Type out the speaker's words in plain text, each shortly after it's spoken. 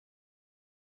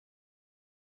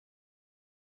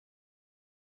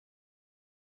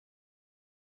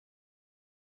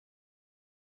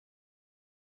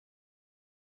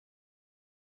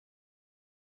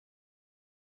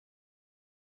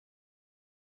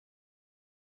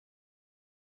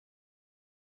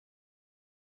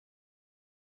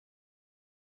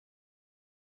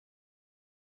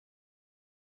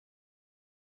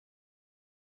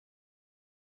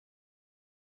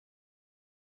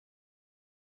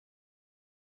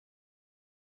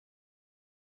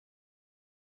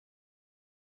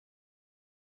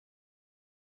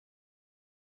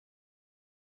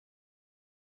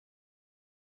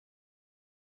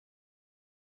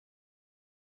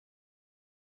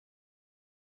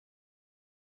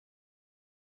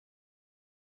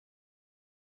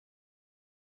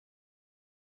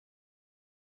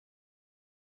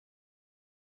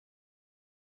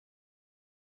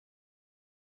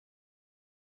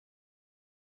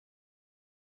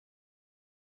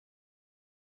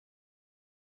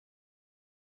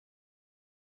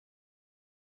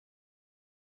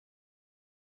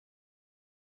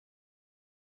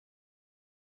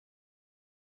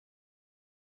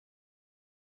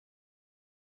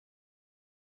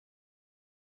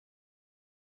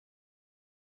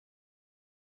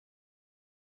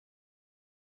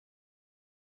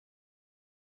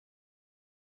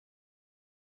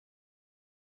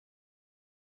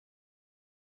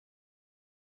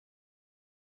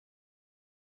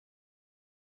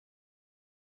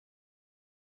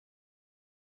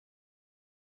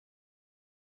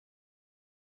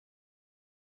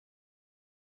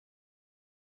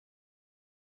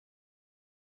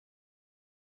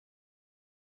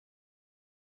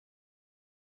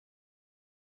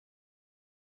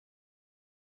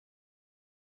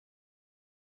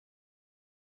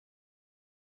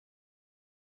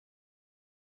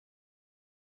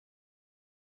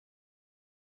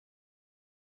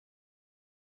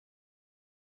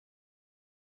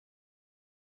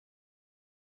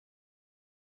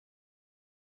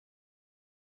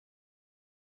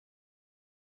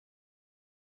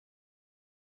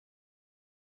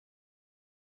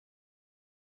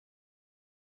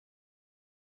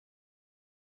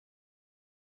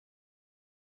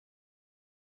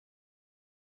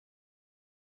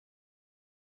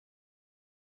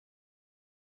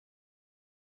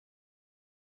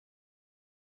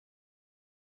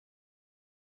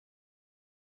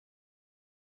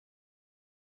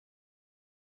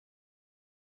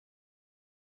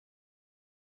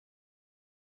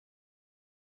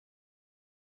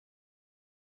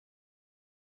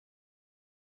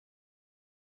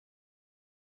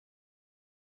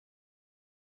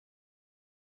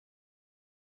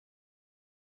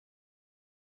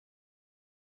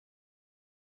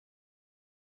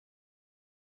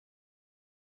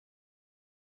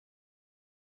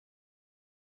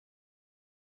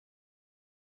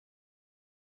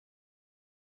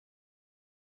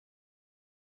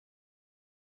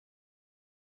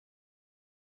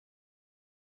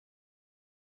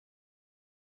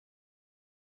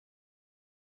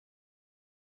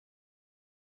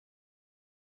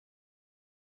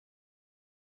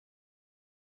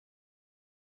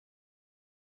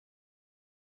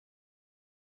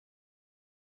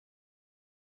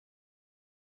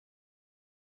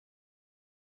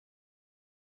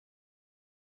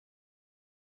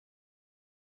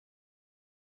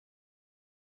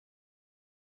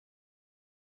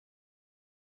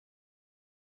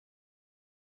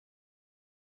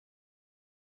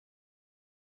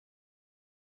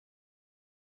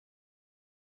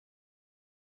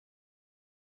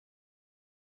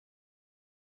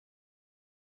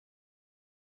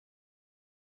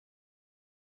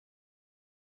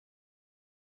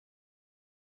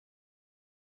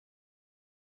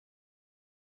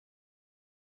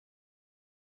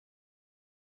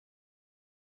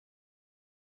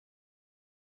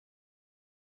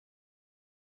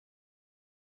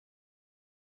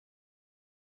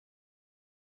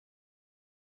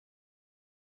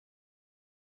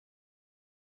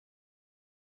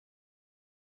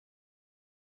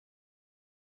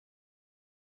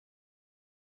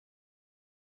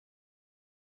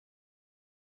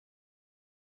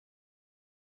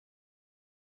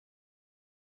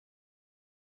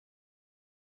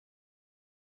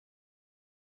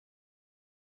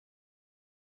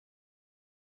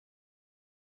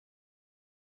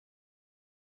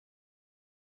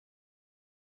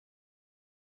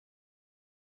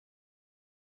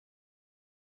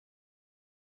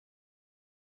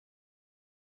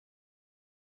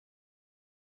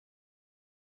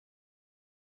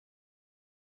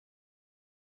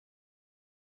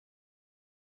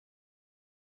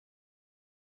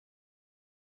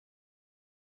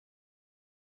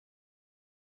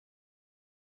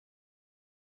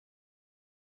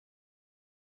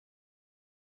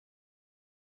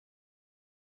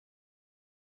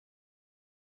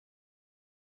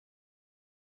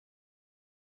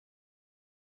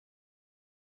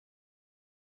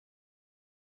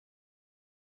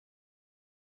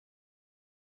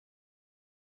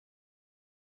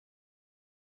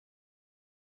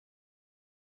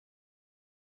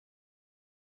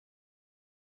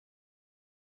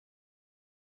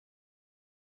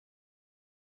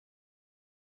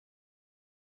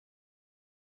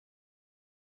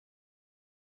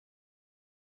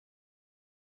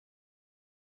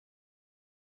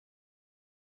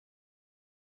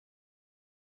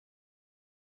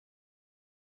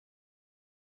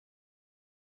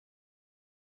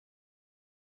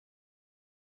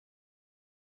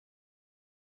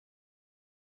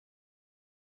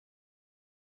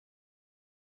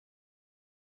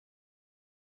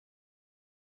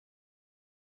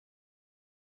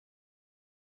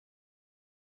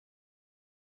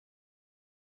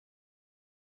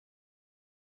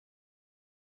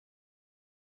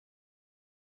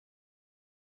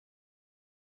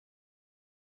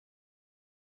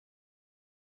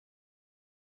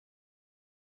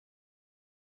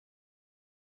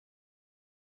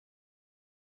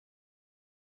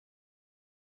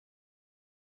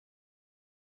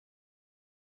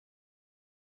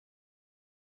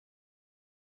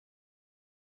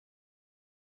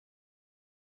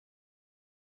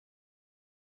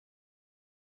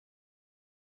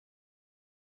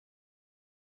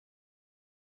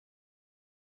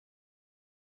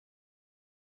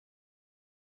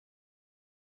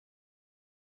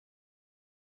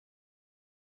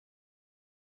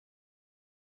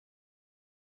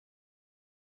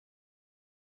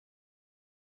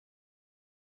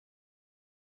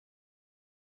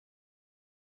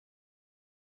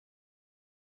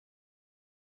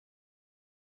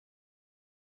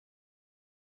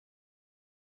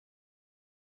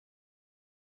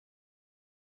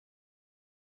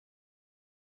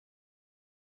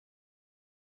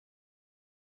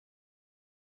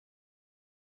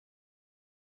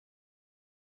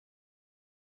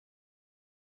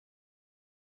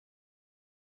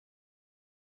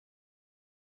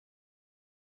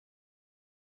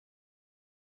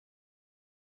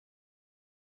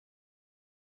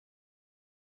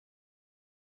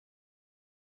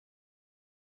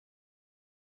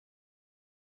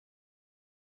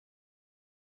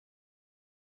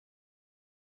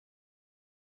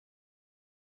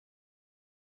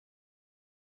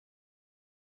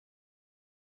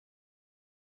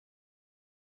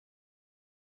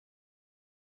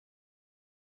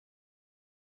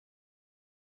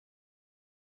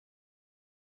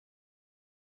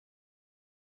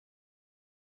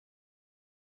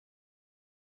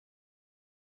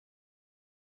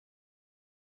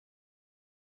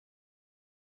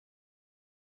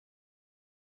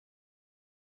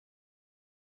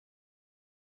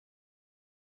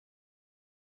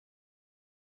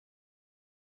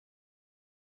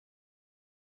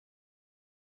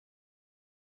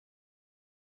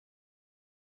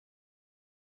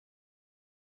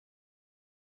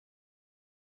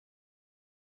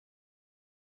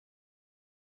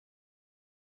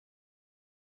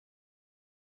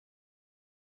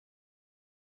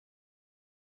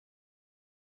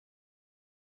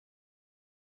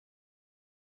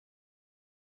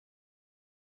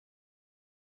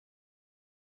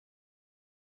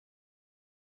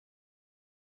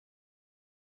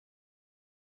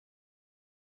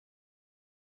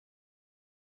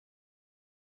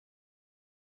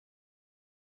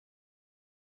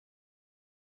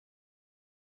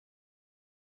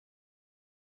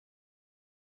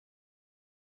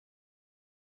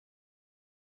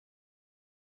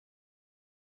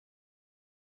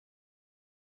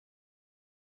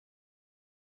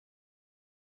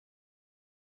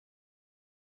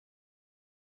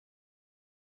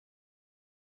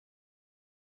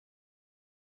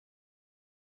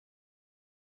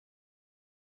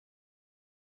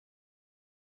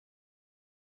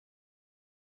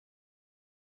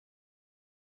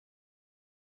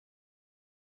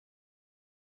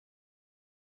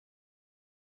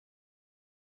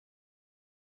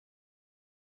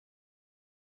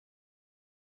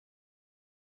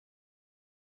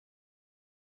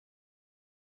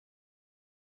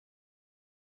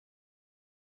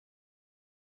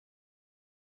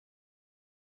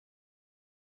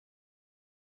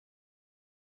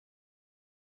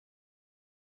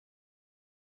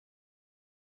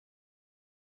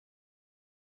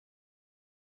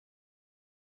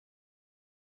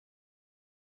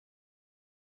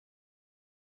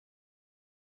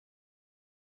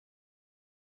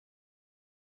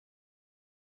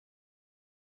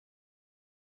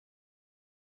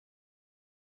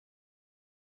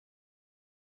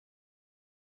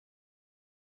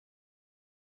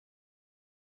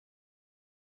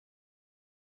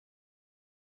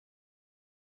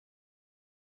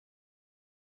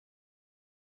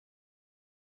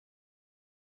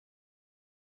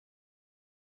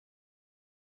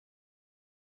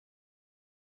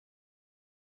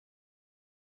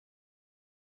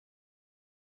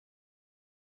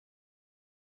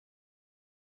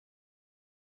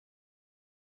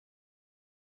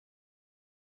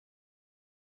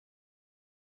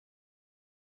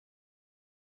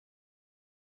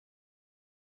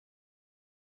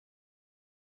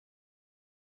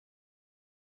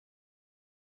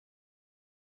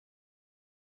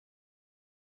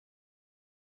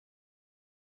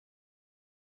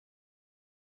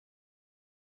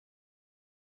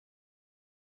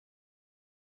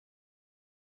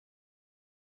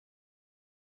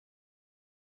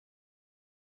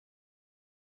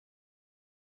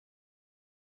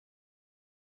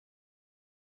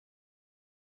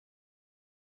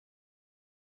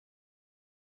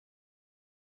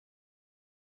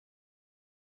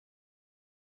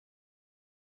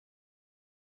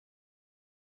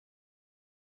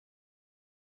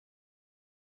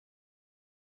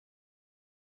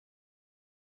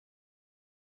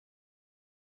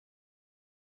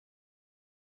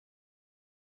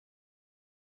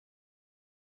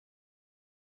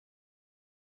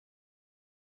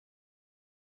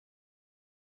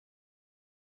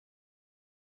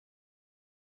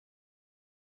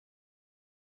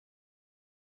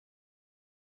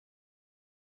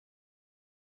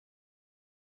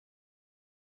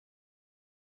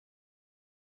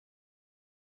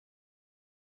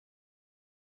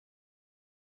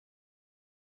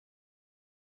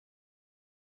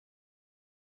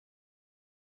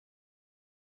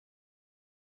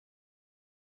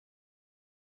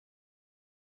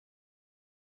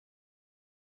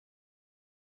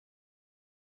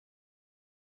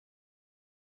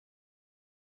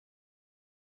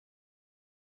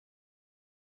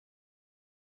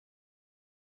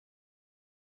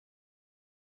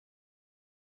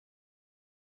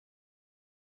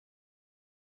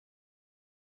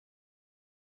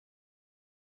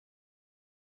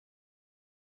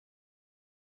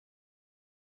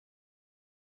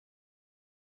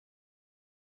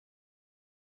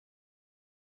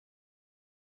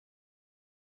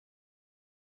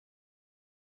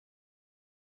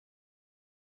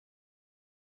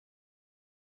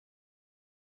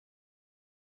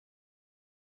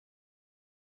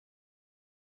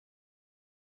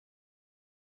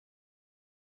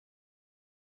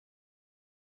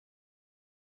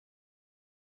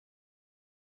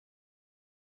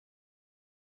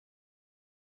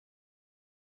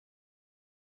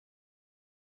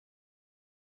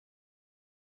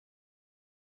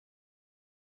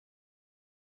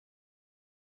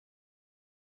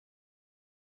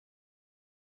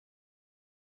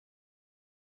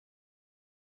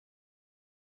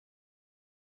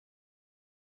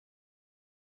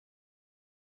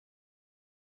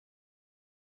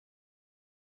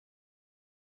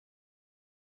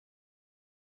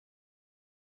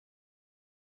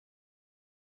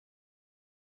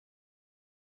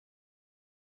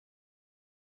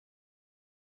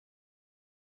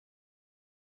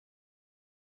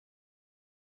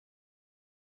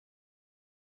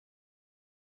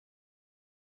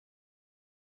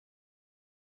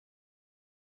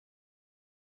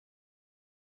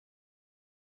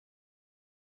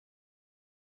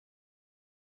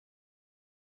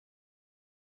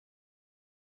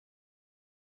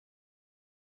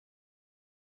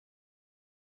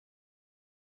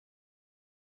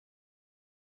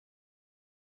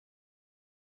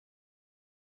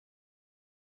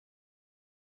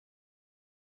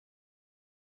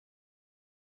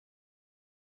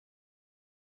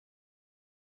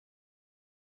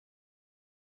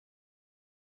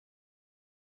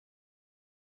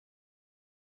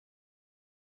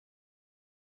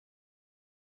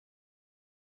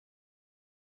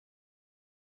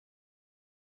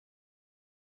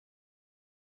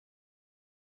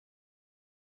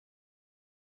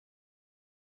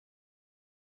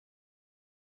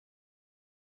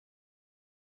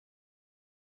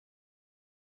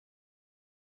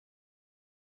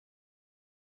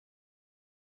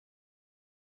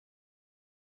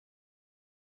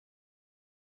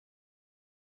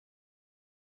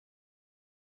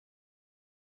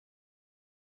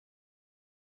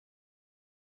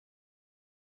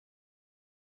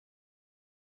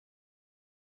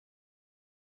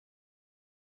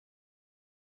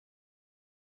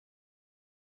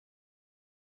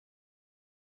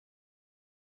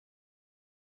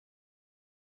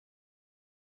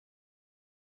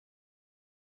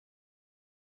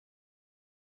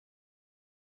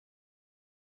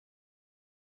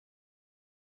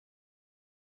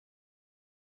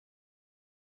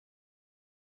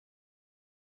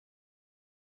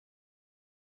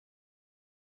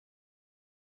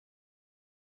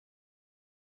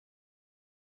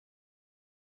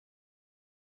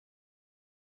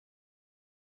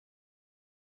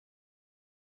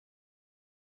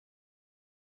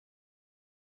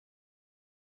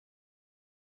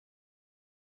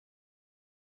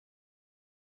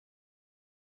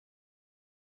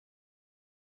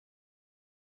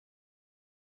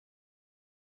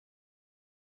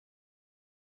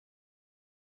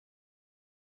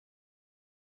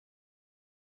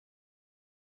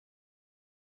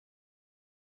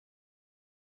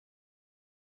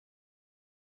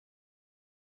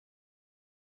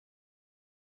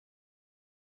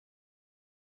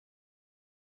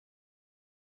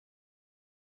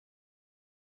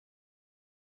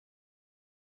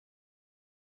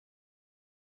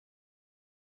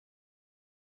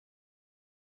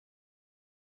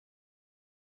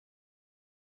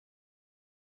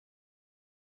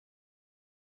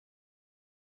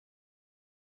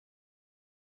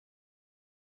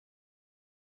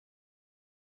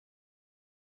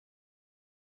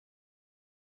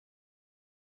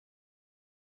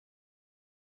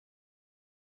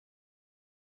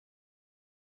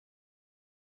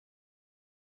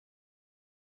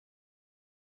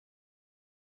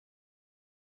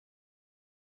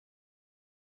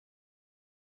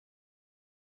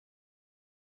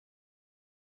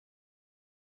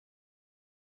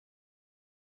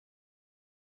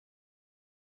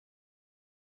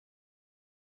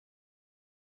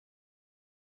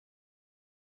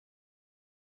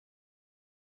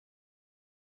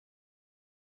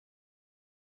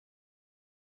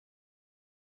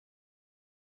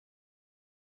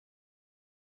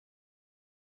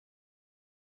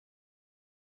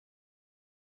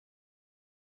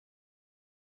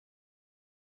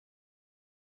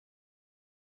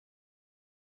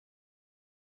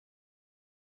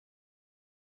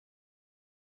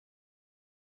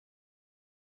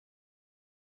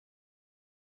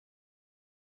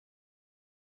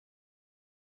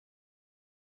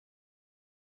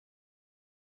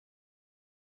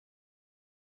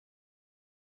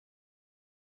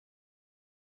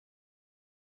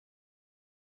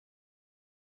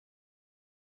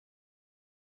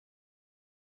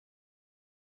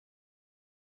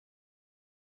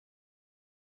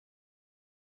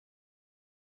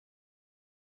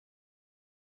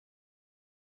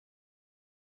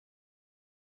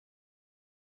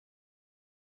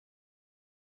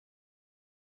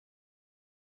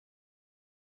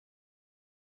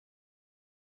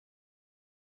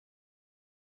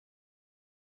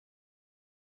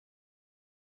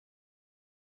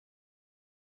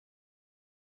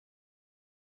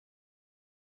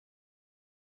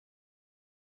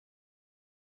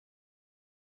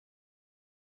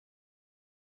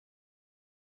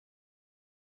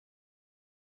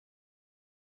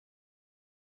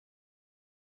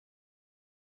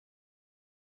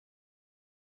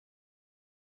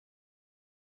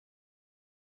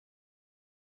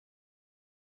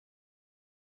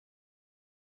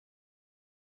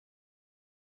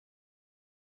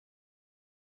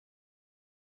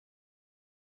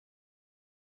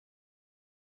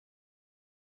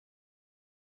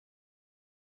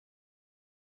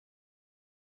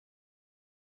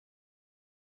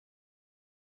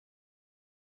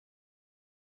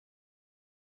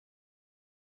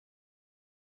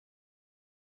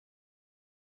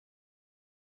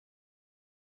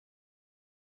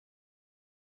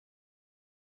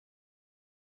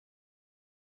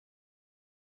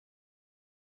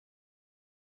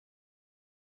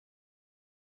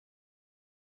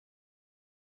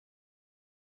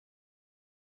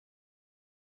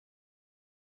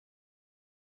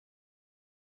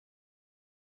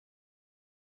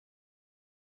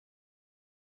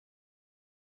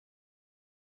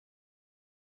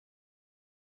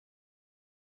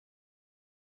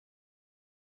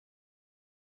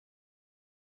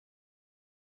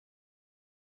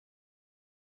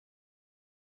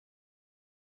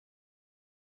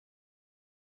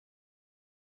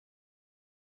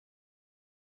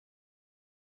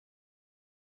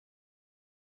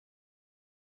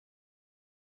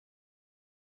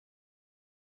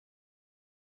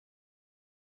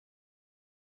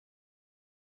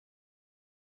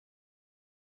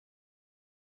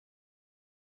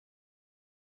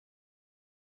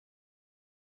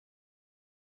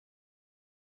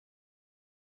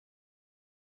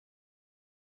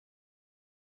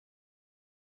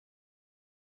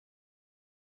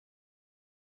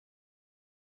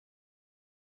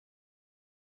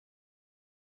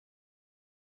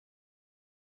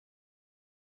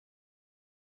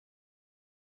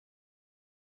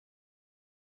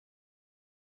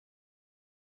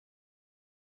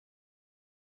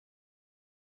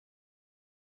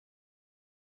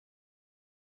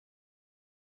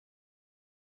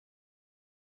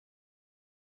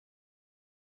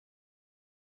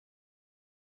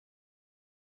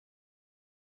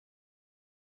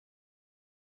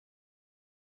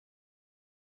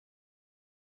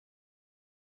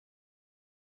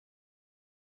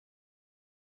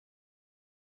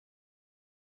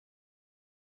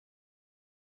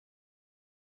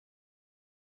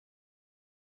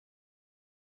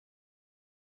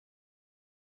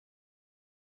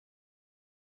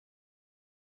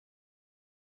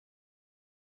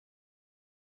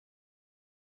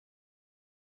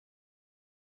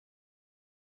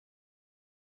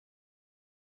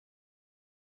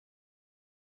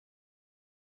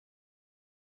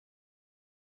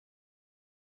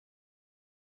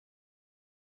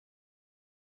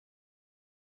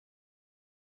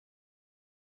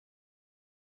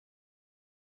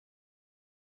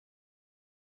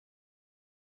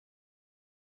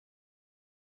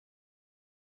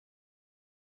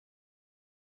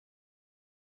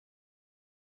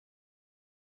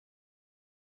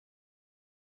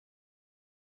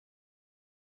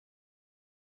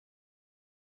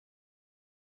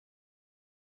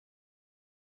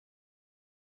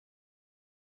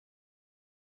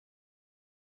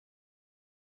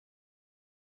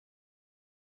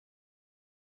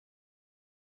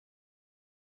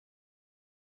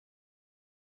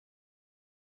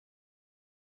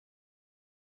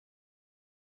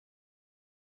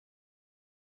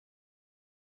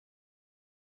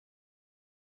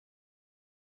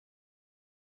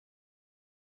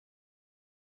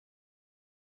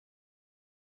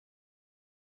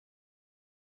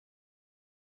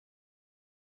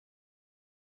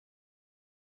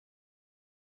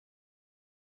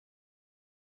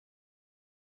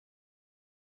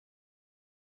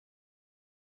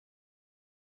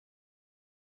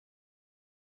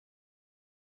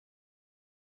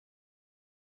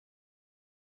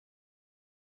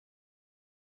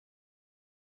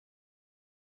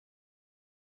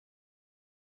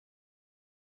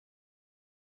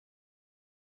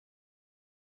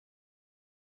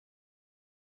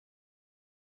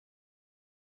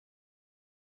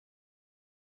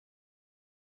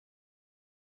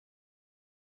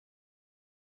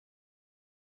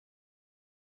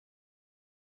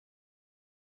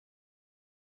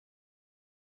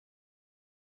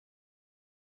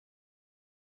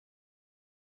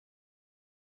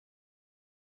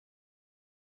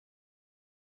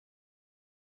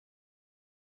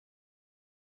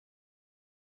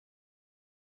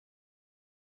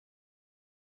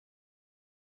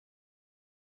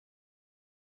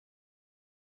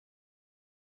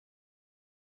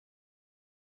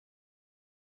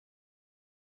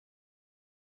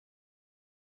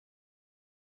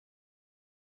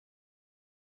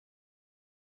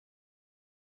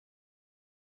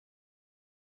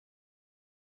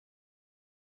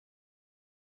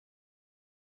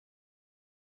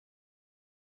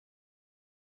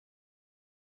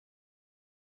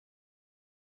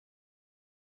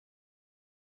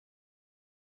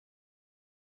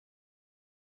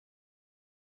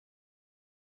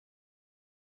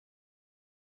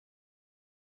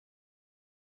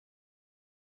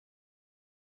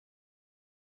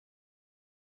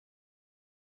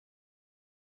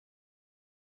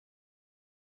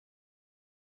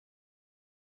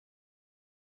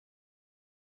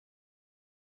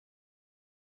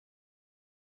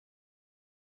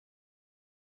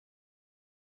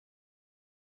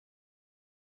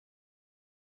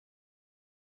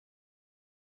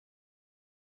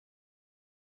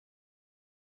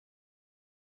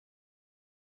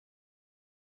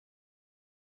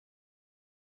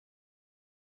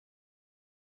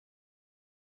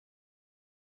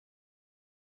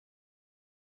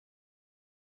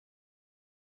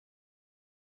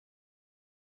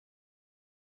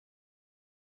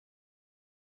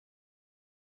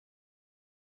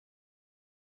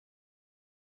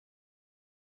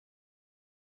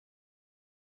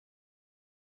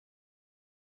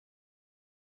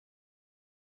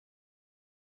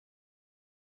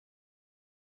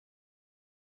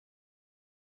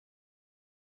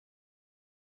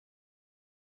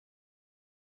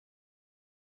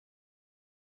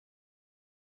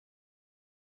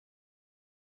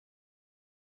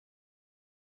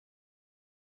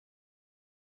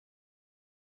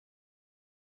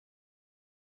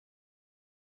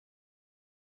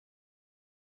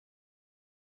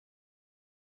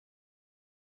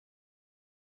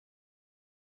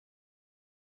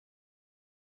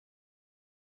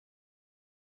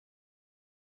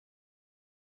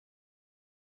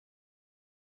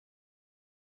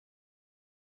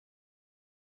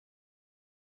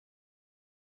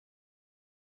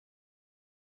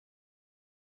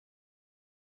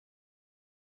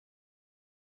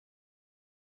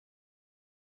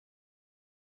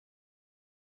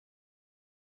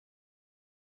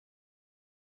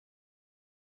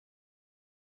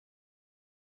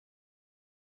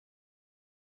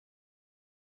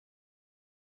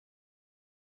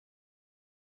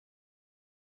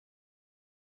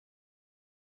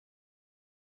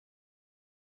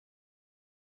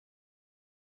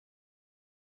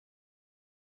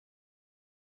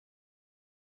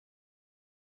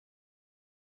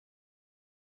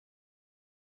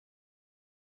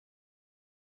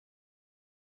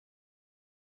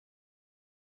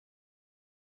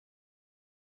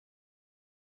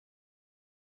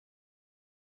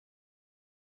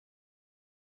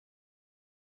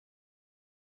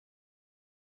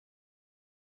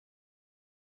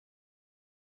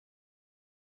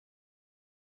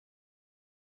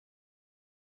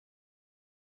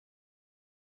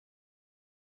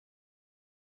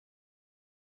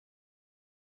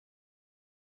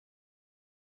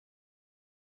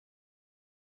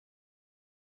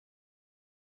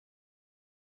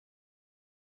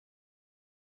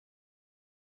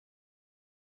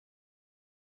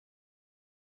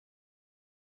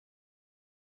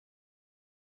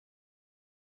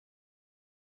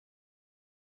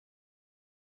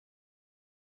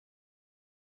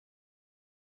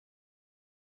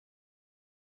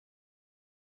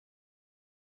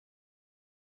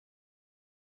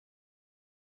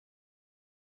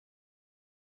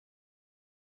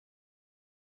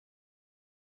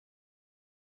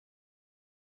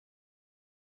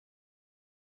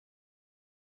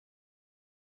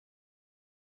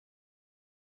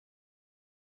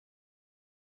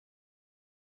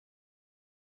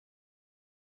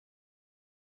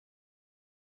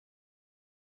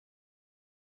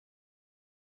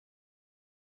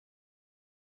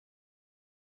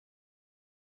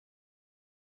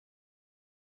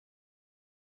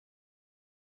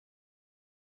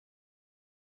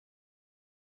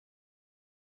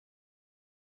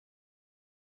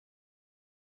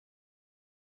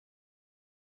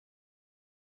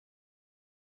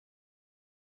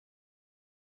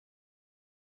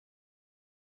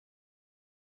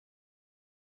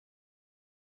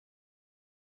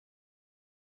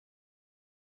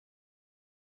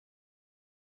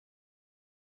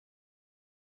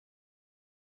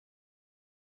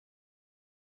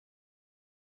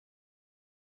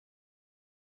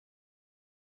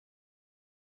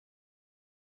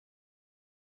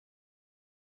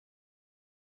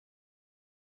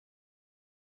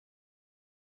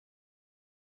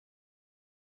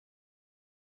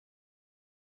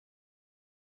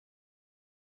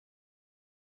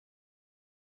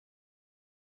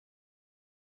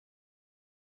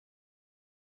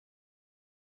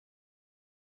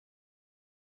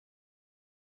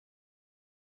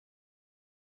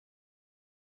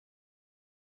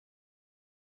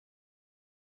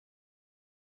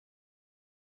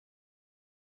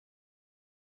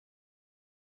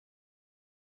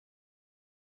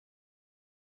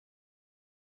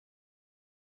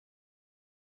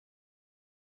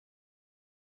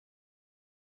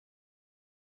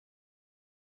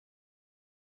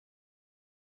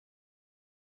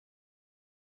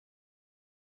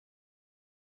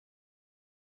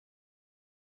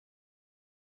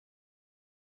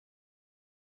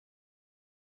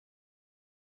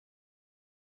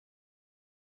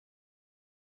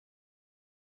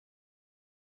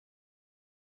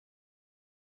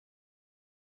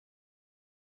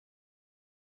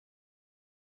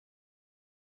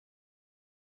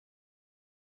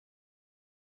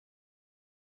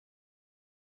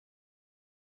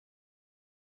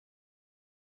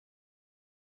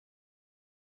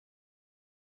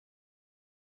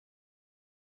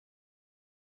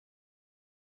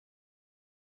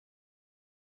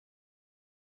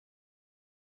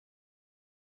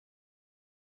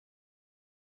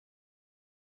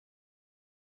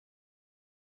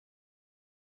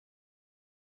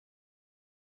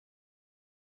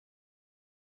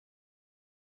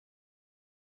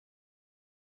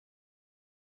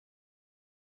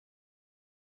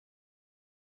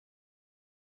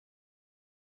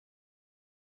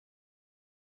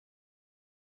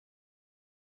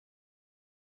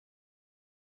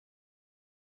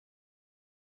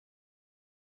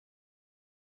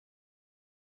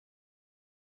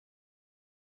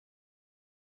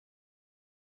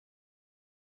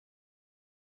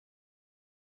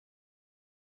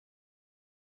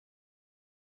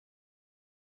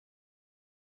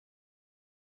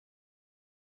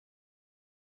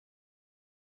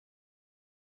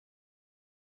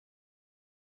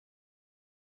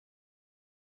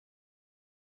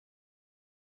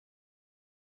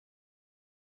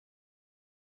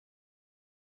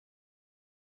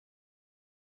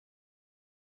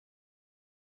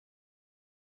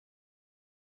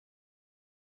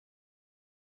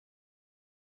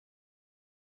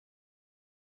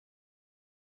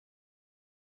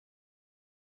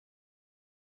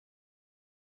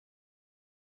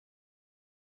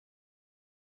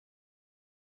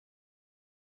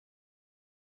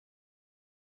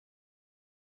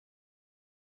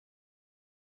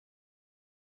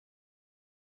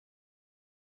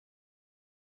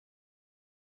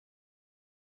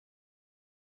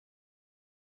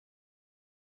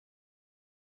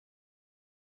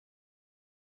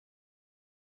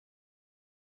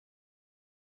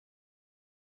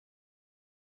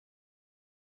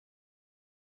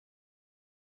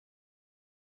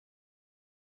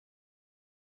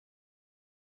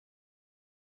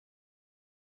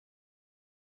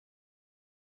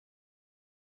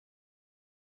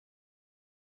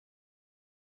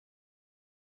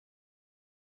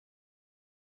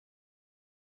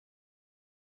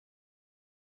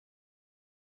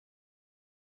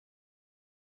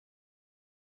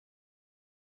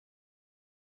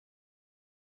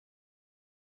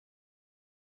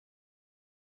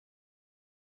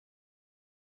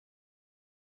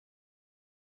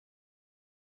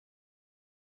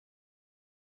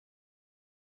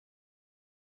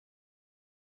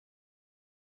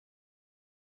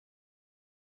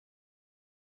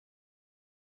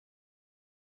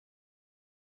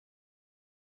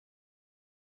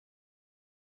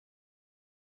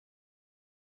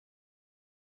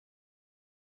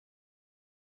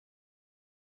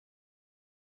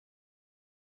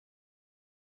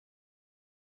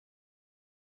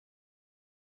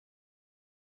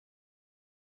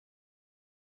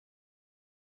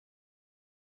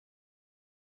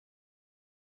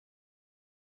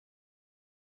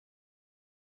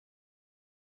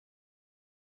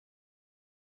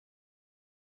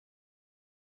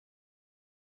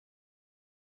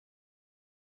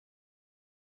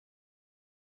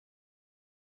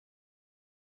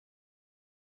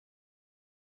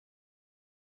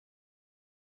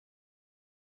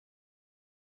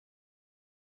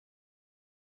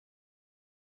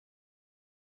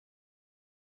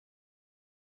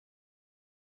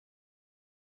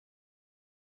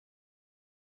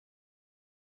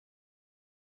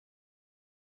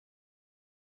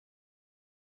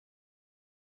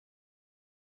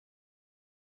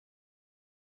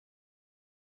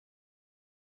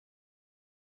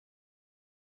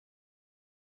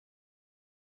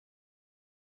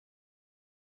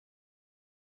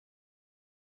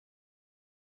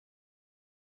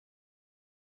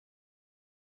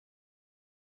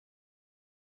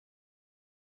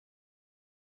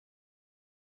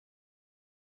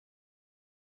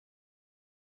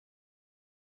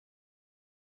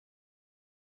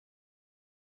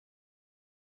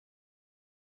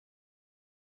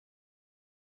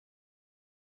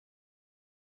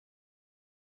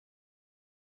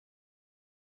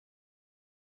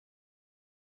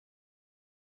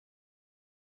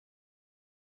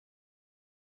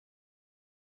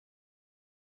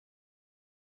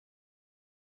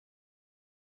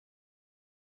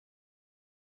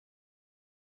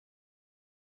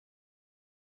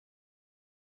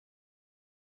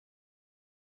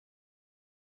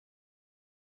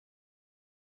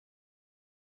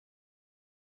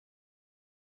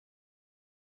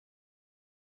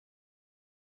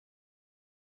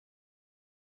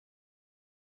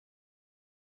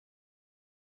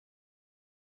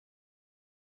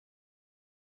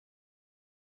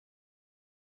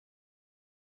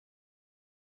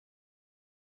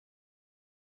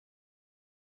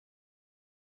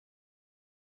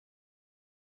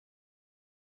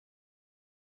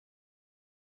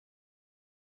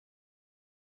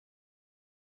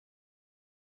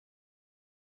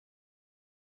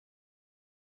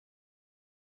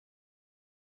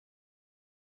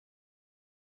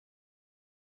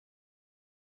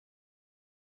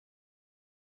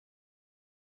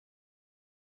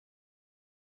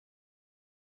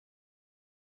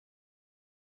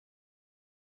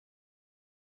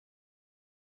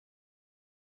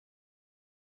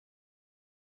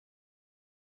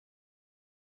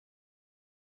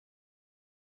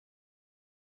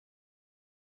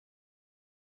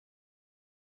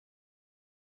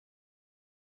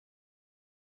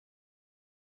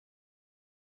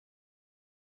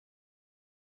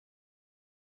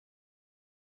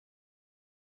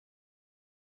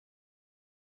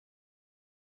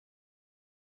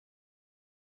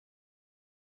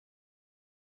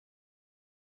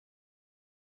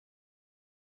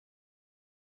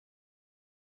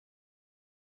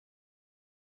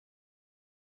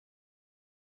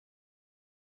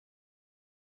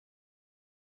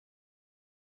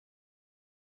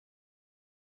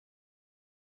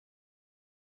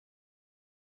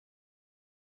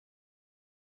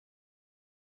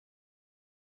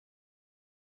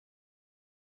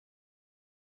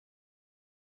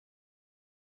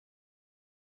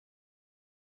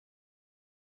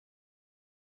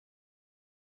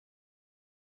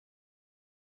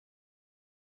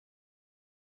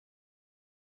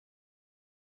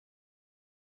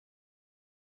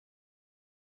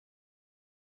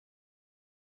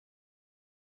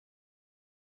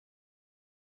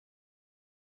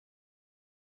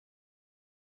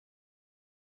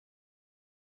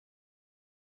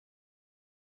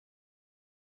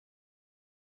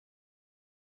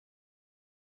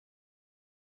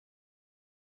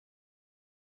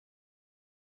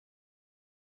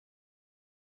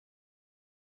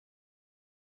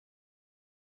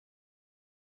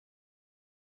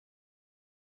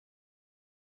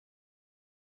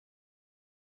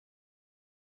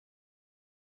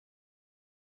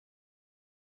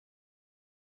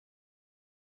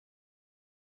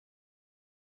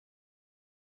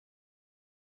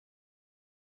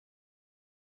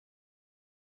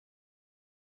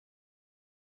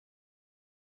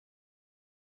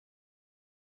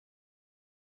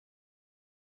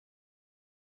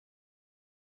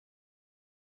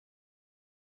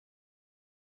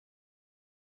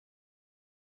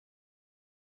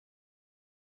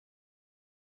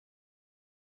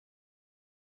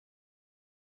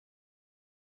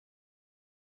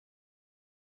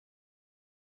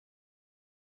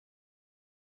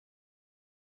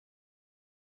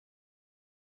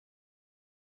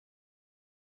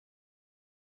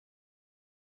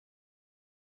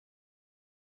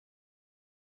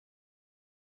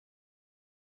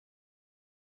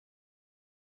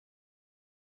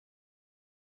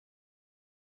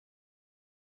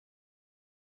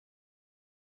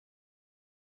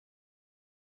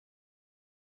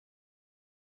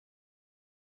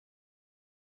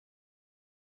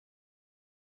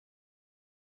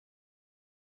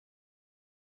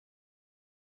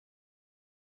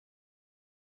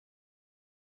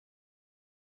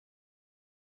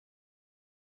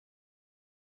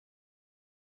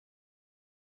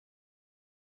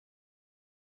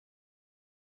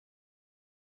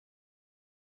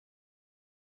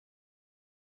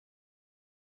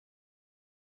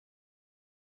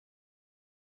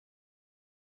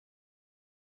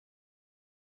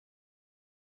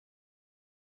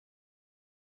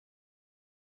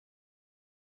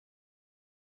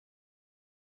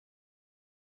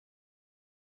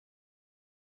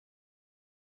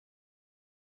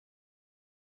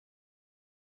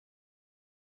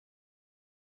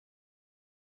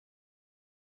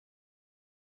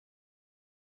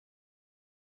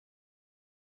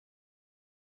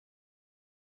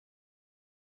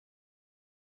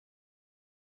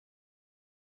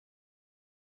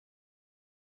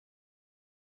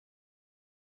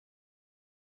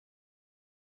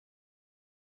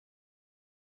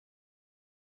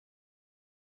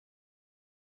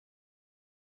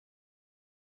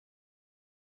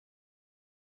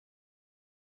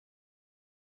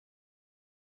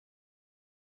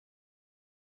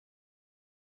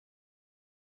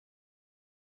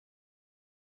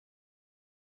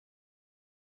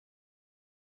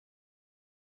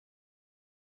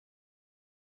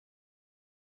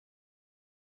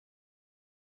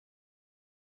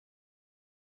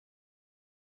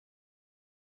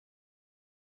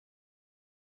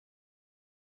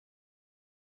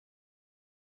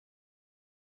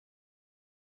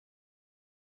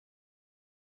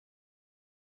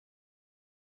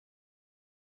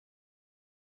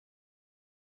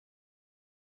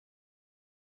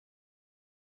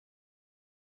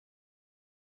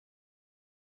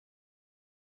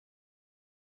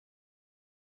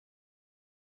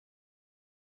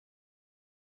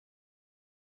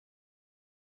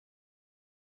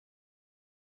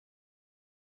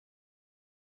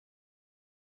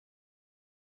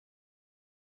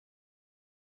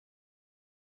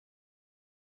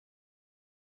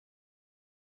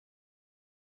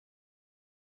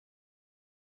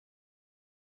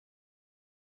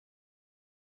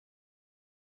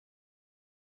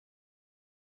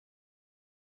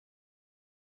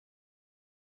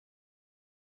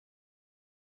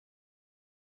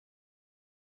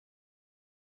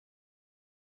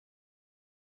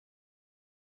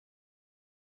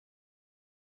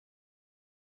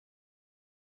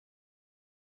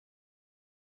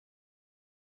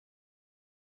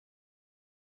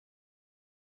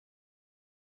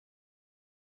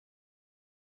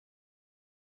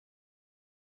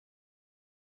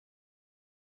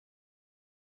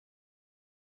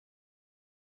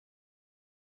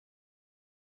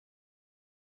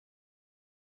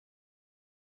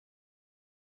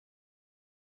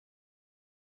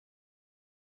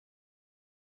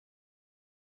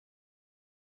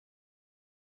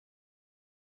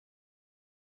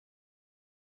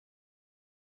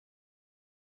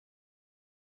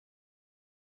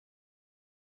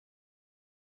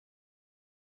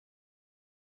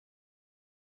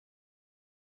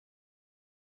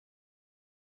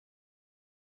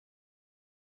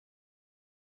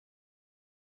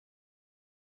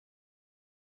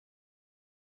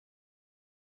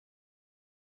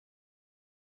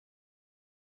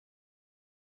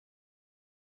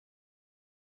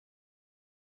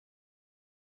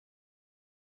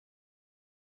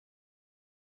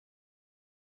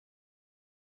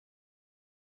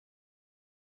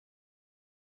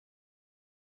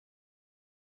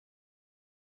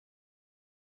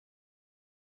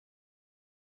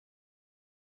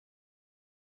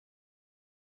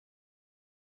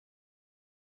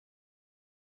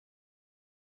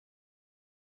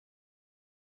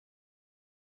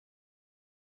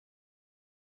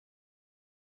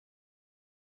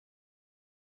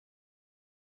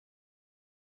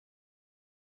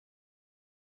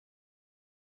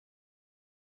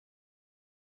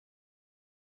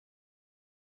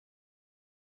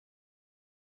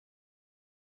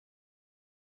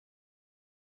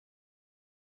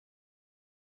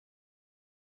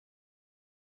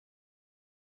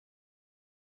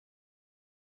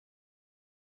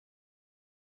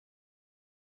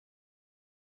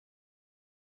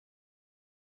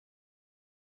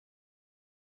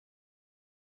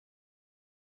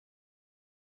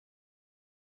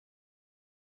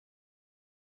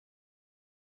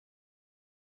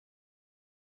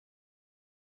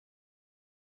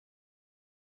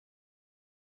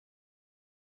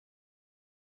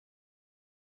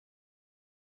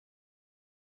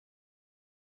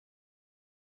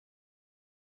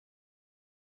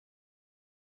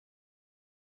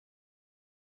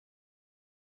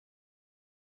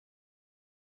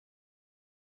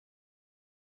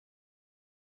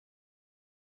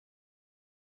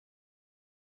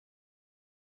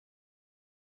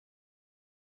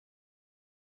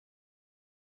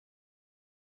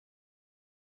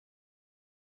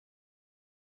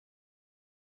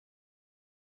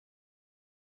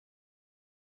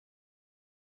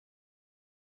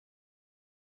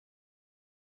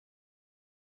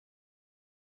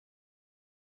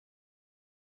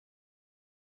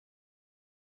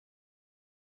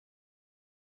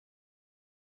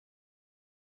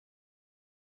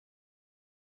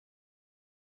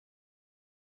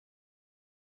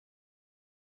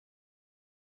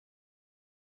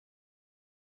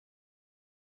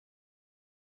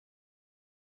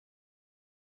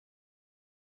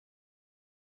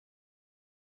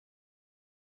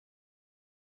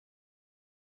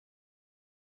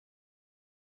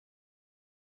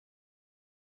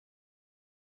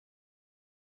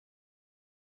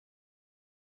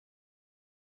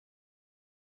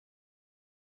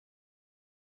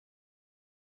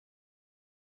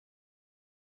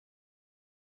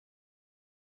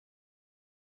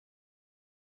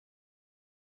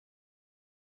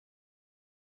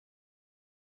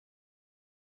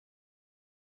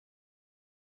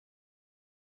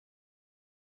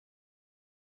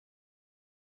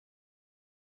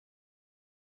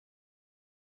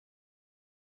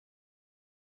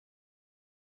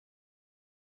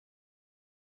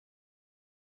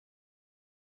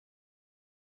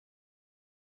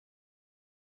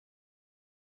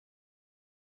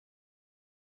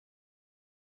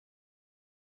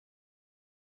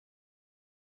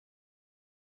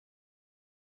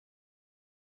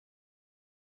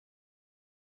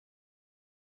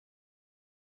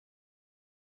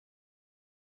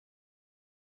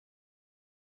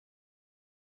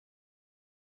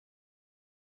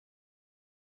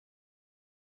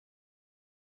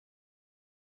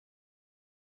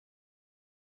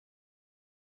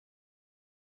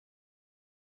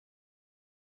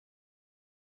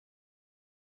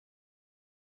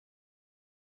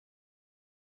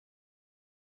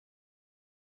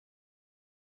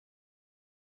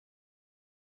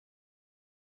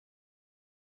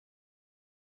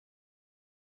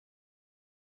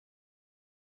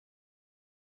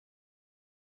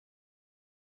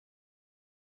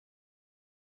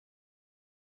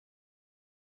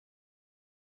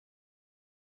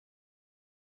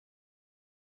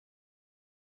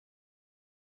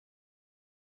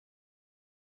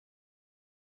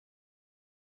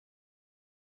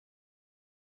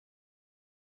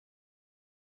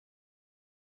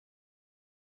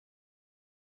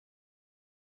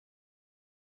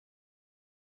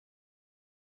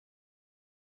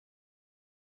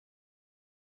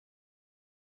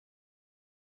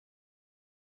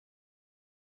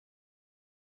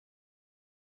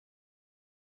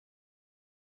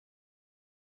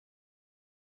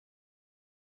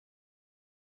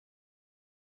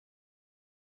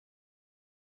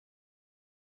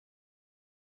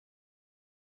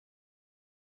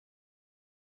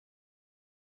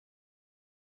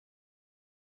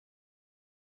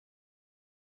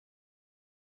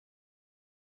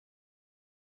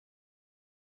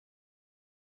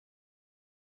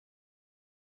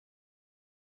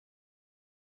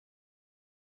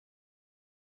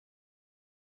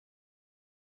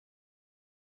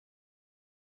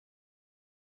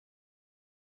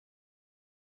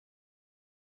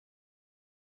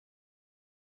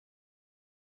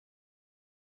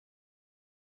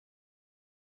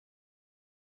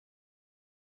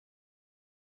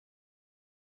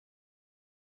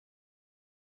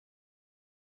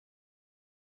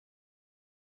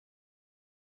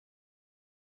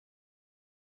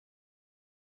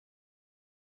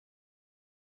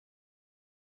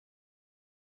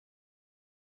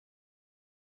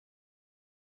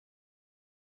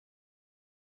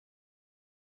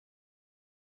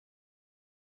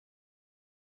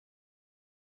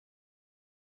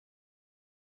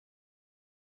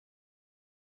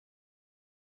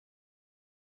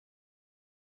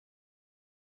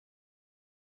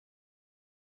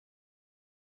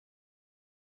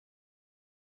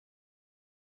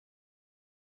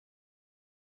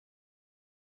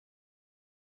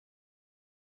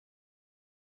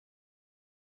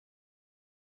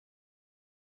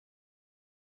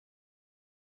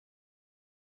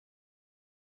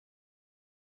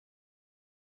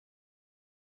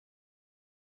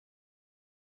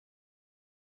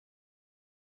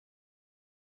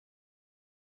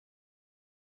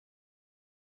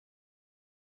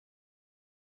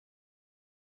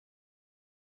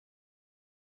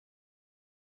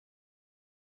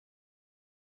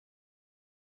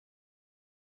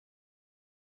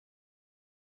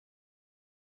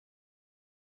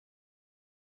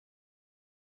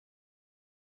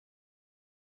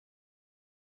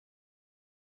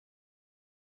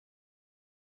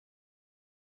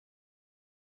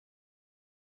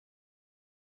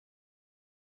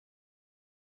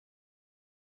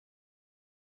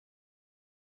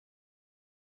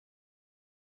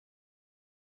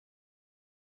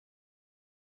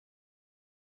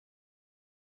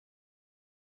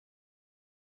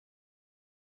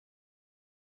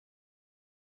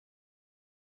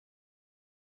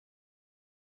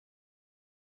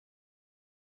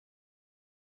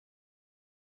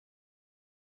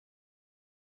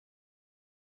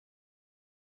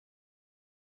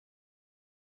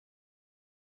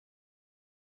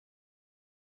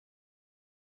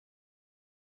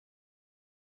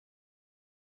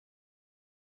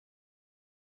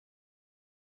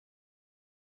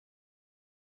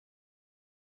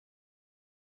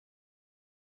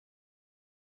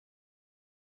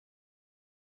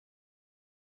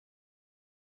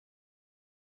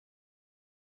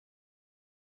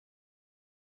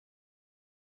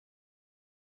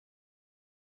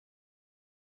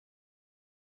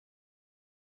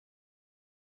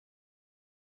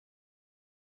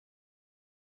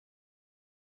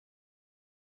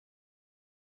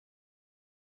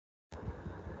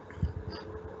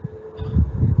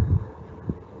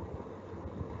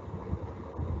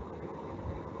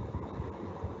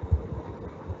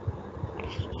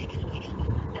Is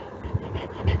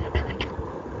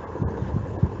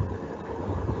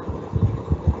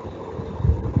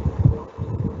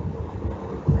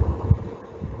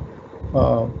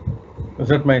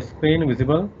that my screen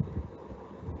visible?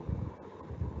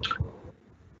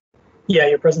 Yeah,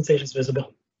 your presentation is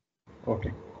visible.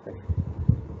 Okay.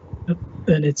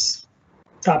 And it's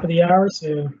top of the hour,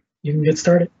 so you can get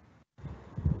started.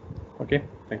 Okay,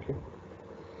 thank you.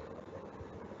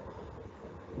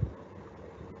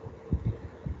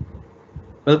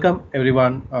 Welcome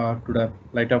everyone to the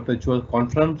Lightup Virtual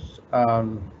Conference.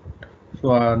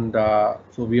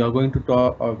 So we are going to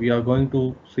talk. We are going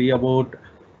to see about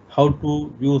how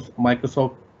to use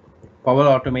Microsoft Power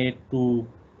Automate to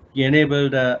enable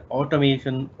the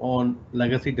automation on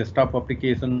legacy desktop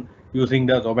application using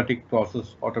the robotic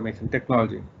process automation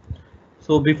technology.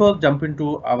 So before jump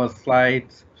into our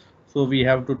slides, so we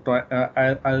have to try.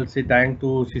 I'll say thank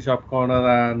to C#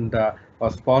 Corner and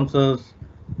our sponsors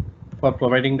for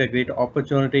providing the great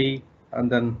opportunity,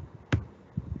 and then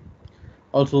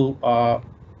also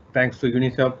thanks to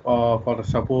UNICEF for the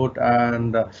support.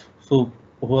 And so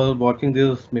who are watching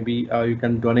this, maybe you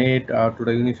can donate to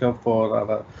the UNICEF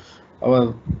for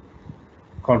our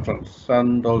conference,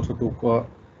 and also to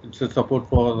it's a support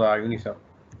for UNICEF.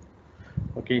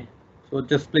 Okay, so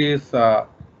just please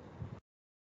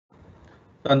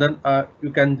and then you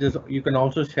can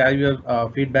also share your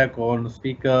feedback on the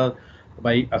speaker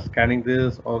by scanning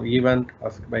this, or even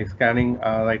by scanning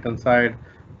right hand side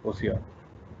over here.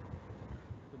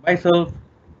 Myself,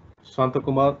 Shantha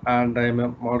Kumar, and I'm a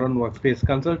modern workspace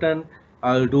consultant.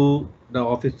 I'll do the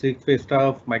Office 365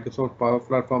 stuff, Microsoft Power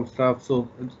Platform stuff. So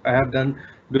I have done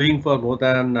doing for more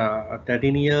than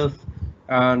 13 years,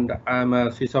 and I'm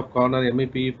a C# Corner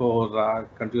MEP for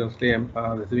continuously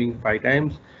receiving 5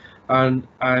 times, and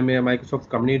I'm a Microsoft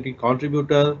community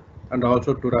contributor and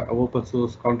also to the open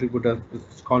source contributor,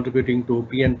 contributing to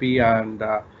PNP and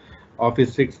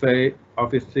Office 365,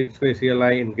 Office 365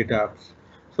 CLI in GitHubs.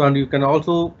 So, and you can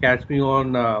also catch me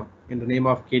on in the name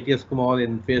of KTS Kumar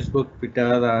in Facebook,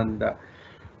 Twitter, and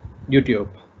YouTube.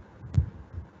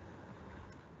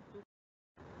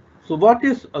 So, what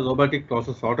is a robotic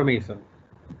process automation?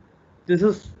 This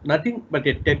is nothing but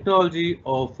a technology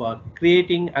of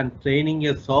creating and training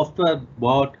a software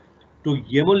bot to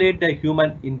emulate the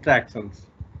human interactions.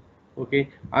 Okay,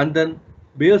 and then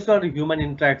based on the human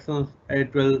interactions,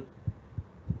 it will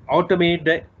automate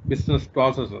the business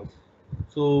processes.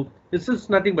 So this is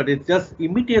nothing but it just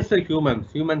imitates the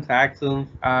humans actions,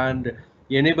 and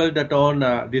enable that on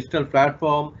a digital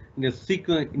platform in a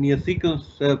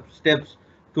sequence of steps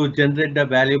to generate the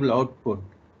valuable output.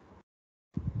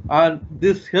 And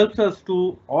this helps us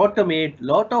to automate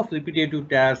lot of repetitive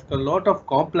tasks, a lot of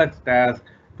complex tasks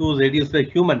to reduce the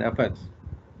human efforts.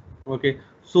 Okay,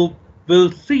 so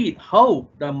we'll see how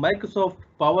the Microsoft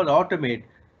Power Automate,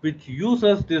 which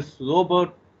uses this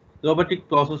robotic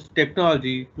process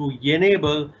technology to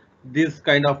enable this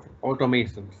kind of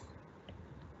automations.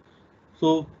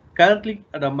 So currently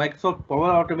the Microsoft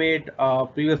Power Automate,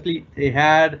 previously they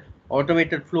had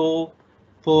automated flow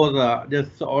for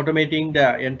just automating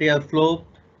the entire flow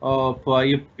for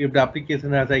if the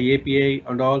application has a API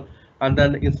and all, and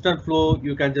then instant flow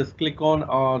you can just click on,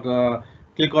 or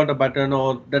click on the button,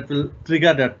 or that will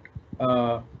trigger that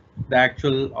the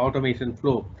actual automation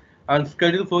flow. And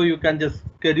schedule flow, you can just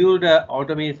schedule the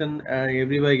automation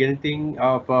everywhere, anything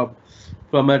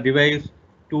from a device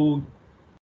to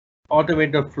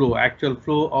automate the flow, actual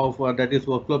flow of that is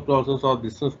workflow process or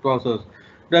business process.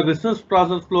 The business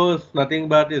process flow is nothing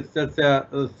but it's just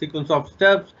a sequence of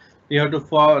steps we have to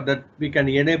follow that we can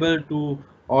enable to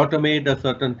automate the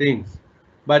certain things.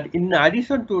 But in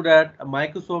addition to that,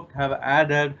 Microsoft have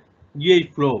added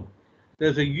UI flow.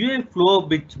 There's a UI flow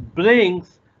which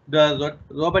brings the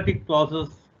robotic process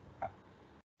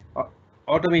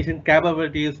automation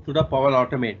capabilities to the Power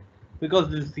Automate, because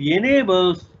this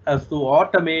enables us to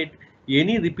automate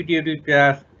any repetitive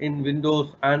task in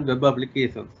Windows and web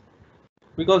applications,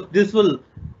 because this will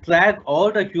track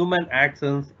all the human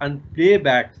actions and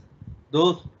playbacks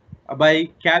those by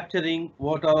capturing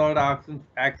what are all the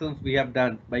actions we have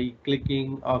done by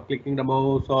clicking the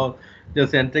mouse, or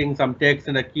just entering some text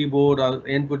in a keyboard, or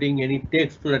inputting any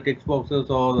text to the text boxes,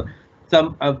 or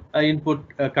some input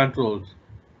controls.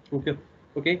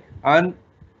 Okay, and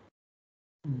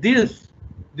this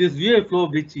UI flow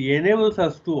which enables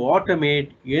us to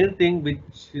automate anything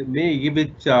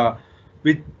which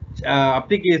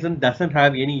application doesn't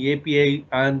have any API,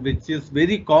 and which is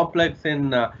very complex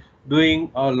in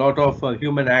doing a lot of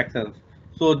human actions.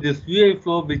 So this UI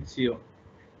flow which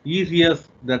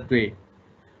easiest that way.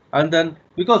 And then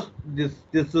because this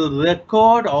will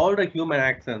record all the human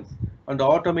actions and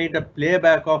automate the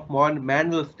playback of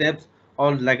manual steps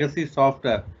on legacy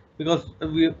software, because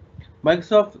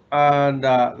Microsoft and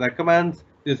recommends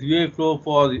this UI flow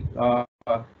for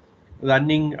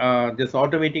running just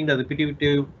automating the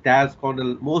repetitive task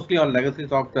on mostly on legacy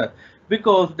software,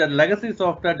 because the legacy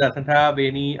software doesn't have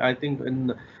any, I think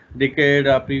in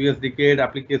previous decade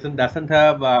application doesn't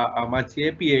have much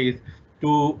APIs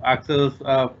to access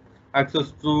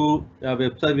through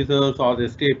web services or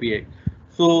REST API.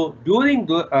 So during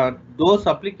those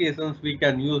applications, we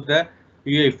can use the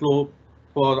UI flow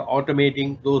for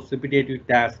automating those repetitive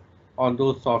tasks on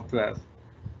those softwares.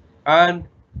 And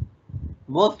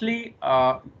mostly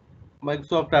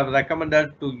Microsoft have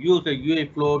recommended to use a UI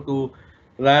flow to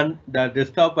run the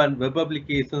desktop and web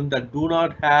applications that do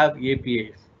not have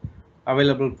APIs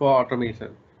available for automation.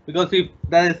 Because if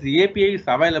there is APIs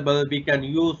available, we can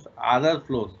use other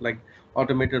flows like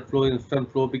automated flow,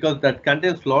 instant flow, because that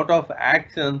contains lot of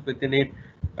actions within it,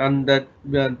 and that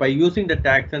by using that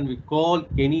action we call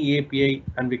any API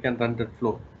and we can run that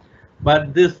flow.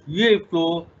 But this UI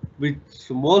flow, which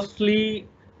mostly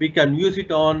we can use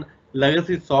it on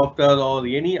legacy software or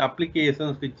any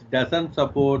applications which doesn't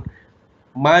support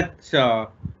much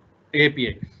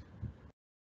APIs.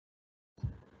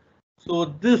 So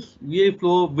this UI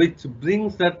flow, which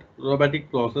brings that robotic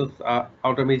process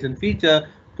automation feature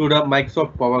to the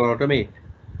Microsoft Power Automate.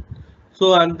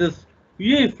 So and this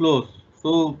UI flows.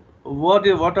 So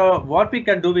what we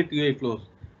can do with UI flows?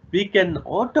 We can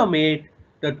automate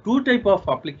the two type of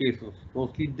applications,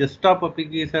 mostly desktop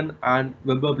application and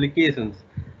web applications.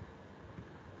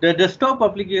 The desktop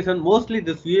application, mostly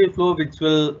this UI flow, which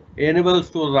will enable us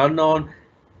to run on,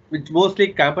 which mostly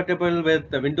compatible with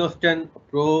the Windows 10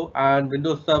 Pro and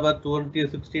Windows Server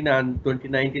 2016 and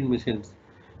 2019 machines.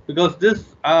 Because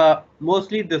this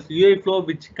mostly this UI flow,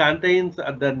 which contains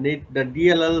the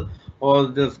DLL or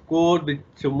this code, which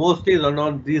mostly run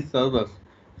on these servers.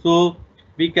 So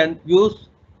we can use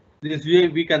this UI,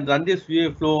 we can run this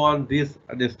UI flow on these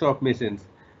desktop machines.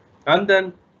 And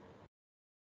then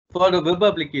for the web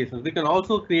applications, we can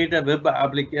also create a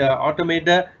automate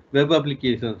the web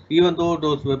applications, even though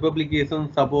those web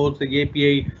applications supports the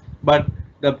API, but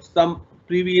some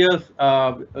previous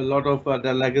a lot of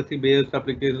the legacy based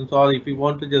applications, or if you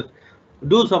want to just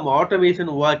do some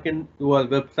automation work in your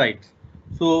websites,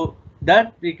 so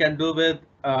that we can do with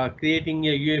creating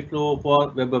a UI flow for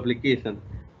web application.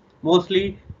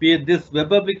 Mostly with this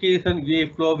web application UI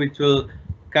flow, which will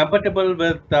compatible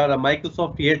with the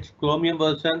Microsoft Edge Chromium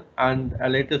version and a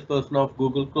latest version of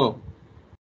Google Chrome.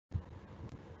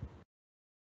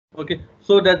 Okay,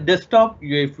 so the desktop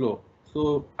UI flow.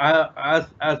 So as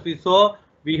we saw,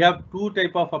 we have two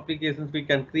type of applications we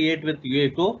can create with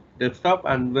UI flow, desktop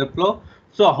and web flow.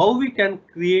 So how we can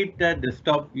create the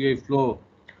desktop UI flow?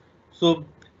 So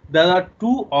there are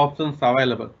two options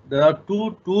available. There are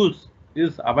two tools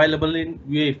is available in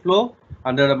UI Flow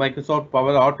under the Microsoft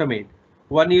Power Automate.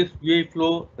 One is UI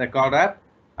Flow Record App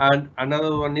and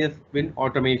another one is Win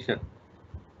Automation.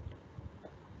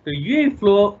 The UI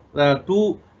Flow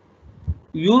to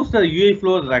use the UI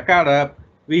Flow Record App,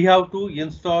 we have to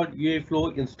install UI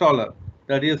Flow installer.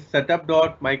 That is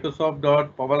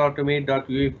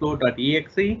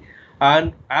setup.microsoft.powerautomate.uiflow.exe,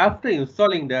 and after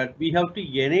installing that, we have to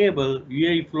enable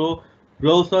UI Flow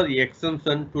browser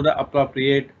extension to the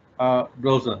appropriate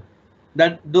browser.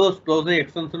 That those browser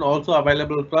extension also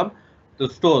available from the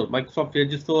store, Microsoft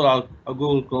Edge store or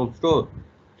Google Chrome store.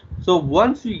 So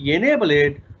once you enable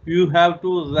it, you have to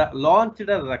launch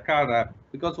the record app,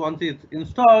 because once it's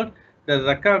installed, the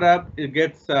record app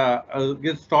gets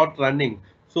start running.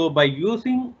 So by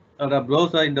using the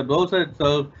browser, in the browser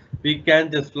itself, we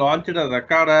can just launch the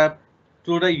record app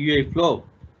through the UI flow.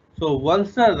 So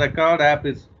once the record app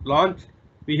is launched,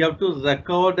 we have to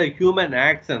record the human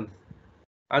actions,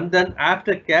 and then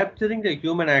after capturing the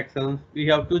human actions, we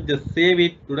have to just save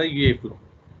it to the UI flow.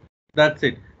 That's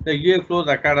it. The UI flow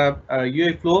recorder,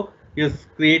 UI flow is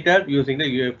created using the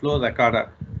UI flow recorder.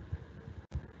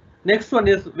 Next one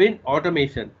is Win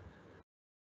Automation.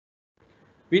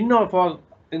 Win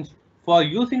for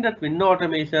using that Win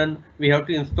Automation, we have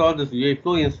to install this UI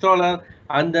flow installer,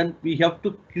 and then we have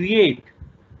to create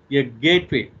a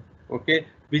gateway, okay,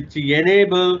 which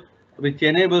enables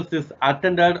this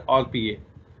attended RPA.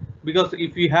 Because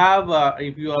if you are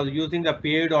using the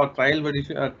paid or trial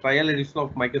edition of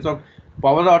Microsoft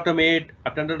Power Automate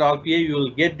attended RPA, you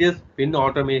will get this Win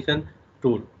Automation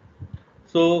tool.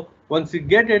 So once you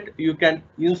get it, you can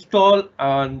install,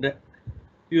 and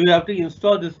you have to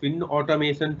install this Win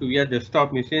Automation to your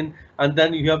desktop machine, and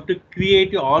then you have to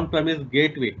create your on-premise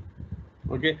gateway.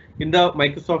 Okay, in the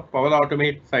Microsoft Power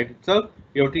Automate site itself,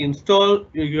 you have to install,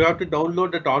 you have to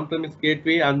download that on-premise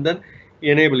gateway and then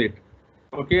enable it.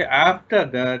 Okay, after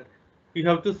that, you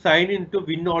have to sign into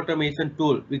Win Automation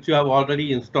tool, which you have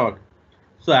already installed.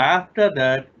 So after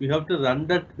that, you have to run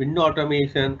that Win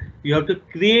Automation. You have to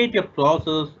create a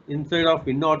process inside of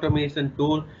Win Automation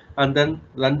tool and then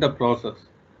run the process.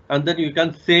 And then you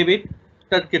can save it.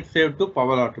 That gets saved to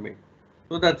Power Automate.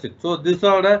 So that's it. So these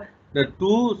are the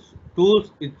tools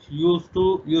which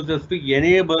users to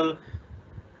enable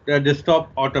the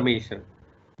desktop automation.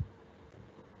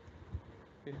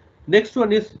 Next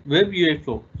one is Web UI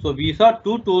Flow. So we saw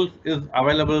two tools is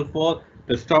available for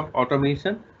desktop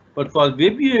automation, but for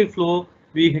Web UI Flow,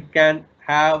 we can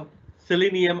have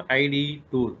Selenium IDE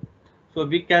tool. So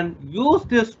we can use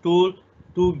this tool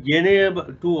to enable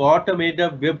to automate the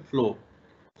web flow.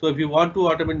 So if you want to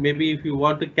automate, maybe if you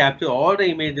want to capture all the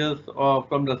images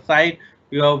from the site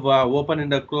you have opened in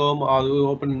the Chrome or you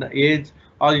open in the Edge,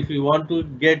 or if you want to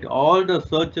get all the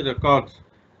search records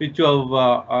which you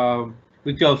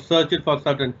have searched for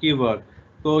certain keyword.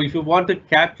 So if you want to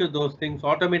capture those things,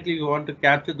 automatically you want to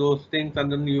capture those things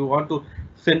and then you want to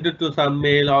send it to some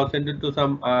mail or send it to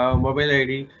some mobile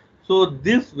ID. So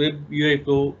this web UI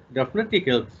flow definitely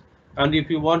helps. And if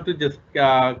you want to just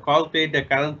calculate the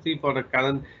currency for the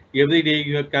current every day,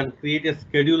 you can create a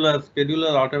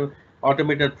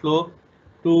automated flow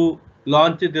to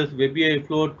launch this web UI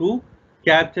flow to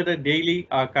capture the daily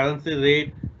currency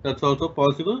rate. That's also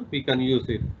possible. We can use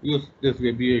this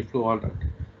web UI flow all right.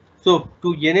 So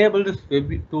to enable this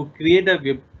to create a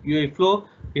web UI flow,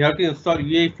 we have to install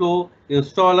UI flow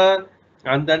installer,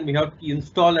 and then we have to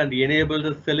install and enable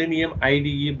the Selenium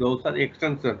IDE browser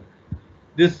extension.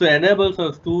 This enables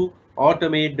us to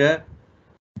automate the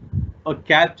or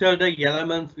capture the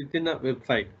elements within a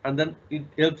website, and then it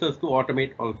helps us to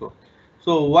automate also.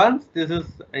 So once this is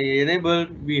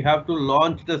enabled, we have to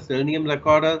launch the Selenium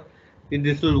recorder.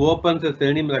 This will open the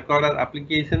Selenium recorder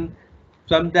application.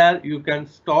 From there, you can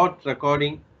start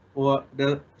recording or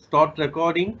the start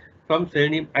recording from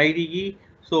Selenium IDE.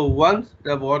 So once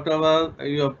the whatever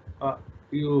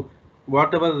you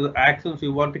whatever actions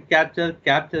you want to capture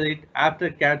it. After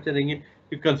capturing it,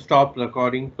 you can stop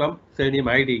recording from Selenium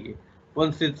IDE.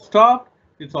 Once it's stopped,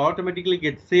 it's automatically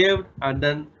gets saved and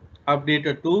then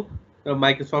updated to the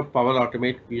Microsoft Power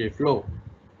Automate VA Flow.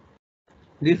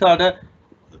 These are the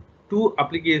two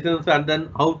applications and then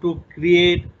how to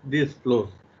create these flows.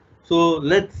 So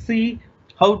let's see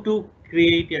how to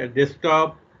create a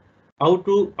desktop, how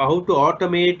to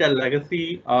automate a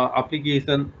legacy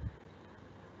application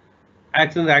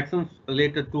actions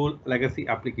related to legacy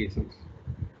applications.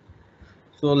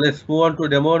 So let's move on to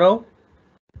demo now.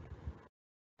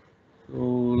 So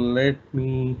let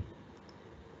me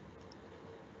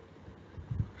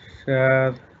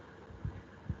share.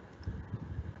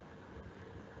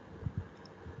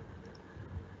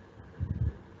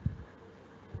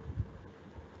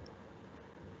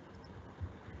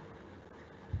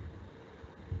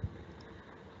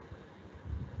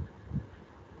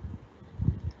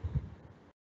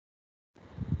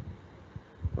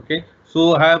 Okay,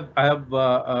 so I have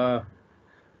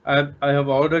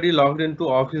already logged into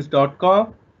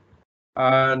office.com,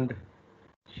 and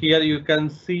here you can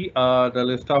see the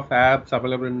list of apps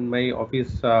available in my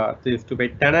Office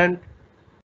 365 tenant.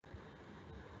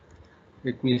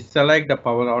 Let me select the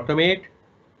Power Automate.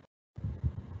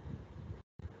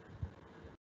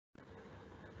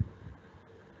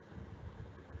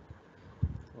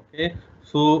 Okay,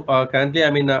 so currently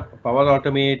I'm in a Power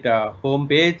Automate home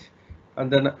page, and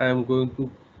then I'm going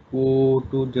to go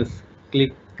to just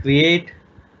click create.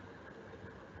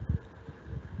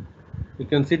 You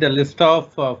can see the list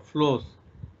of flows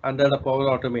under the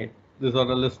Power Automate. These are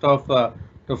the list of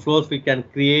the flows we can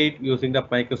create using the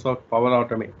Microsoft Power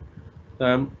Automate. So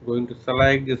I'm going to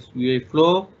select this UI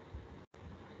flow.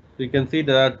 So you can see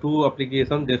there are two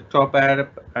applications, desktop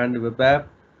app and web app.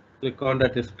 Click on the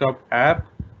desktop app,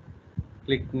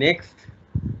 click next.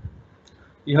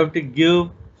 You have to give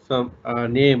some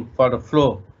name for the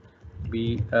flow.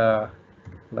 Be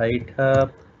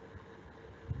Lightup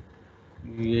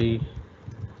UI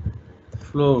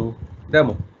flow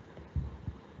demo.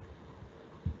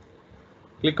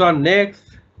 Click on next.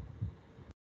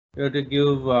 You have to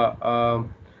give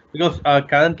because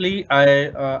currently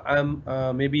I'm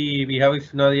maybe we have a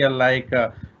scenario like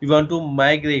we want to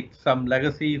migrate some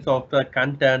legacies of the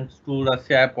contents to the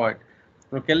SharePoint.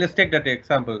 Okay, let's take that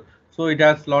example. So it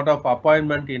has a lot of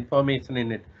appointment information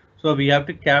in it. So we have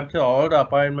to capture all the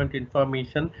appointment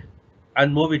information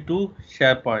and move it to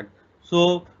SharePoint.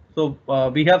 So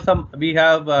we have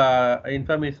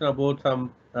information about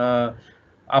some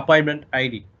appointment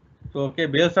ID. So okay,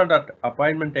 based on that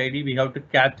appointment ID, we have to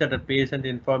capture the patient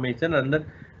information and then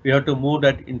we have to move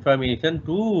that information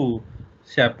to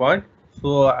SharePoint.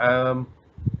 So I'm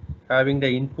having the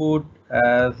input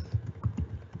as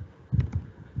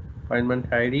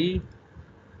appointment ID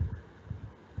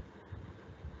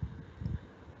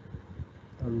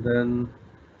and then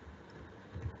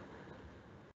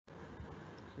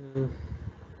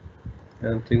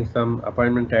entering some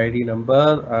appointment ID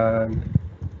number and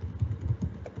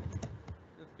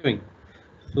just giving.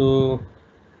 So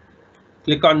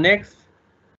click on next.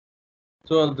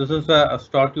 So this is a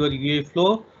start your UA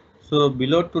flow. So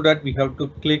below to that we have to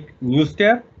click new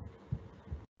step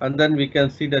and then we can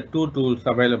see the two tools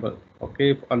available,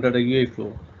 okay, under the UA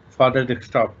flow for the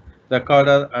desktop,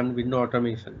 recorder and window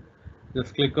automation.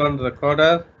 Just click on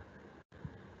recorder,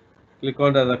 click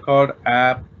on the record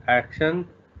app action.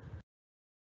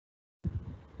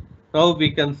 Now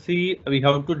we can see we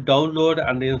have to download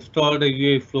and install the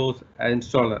UA flows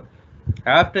installer.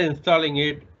 After installing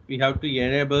it, we have to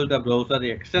enable the browser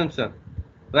extension,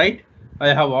 right? I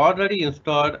have already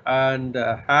installed and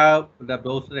have the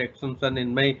browser extension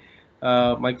in my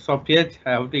Microsoft Edge.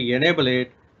 I have to enable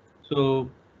it. So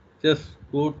just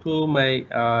go to my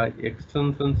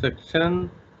extension section.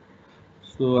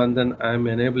 So and then I'm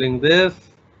enabling this,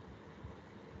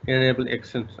 enable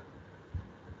extension.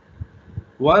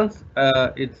 Once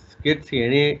it gets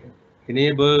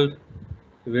enabled,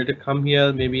 we have to come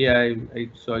here. Maybe I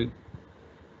sorry,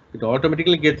 it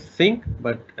automatically gets sync,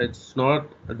 but it's not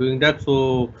doing that.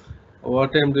 So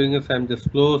what I'm doing is I'm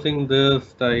just closing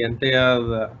this the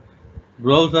entire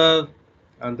browser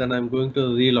and then I'm going to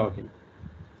relogin.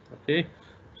 Okay,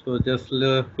 so just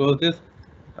close this.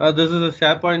 This is a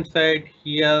SharePoint site.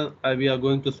 Here we are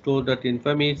going to store that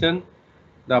information,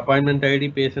 the appointment ID,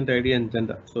 patient ID and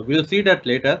gender. So we'll see that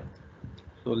later.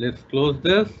 So let's close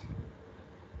this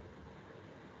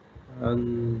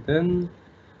and then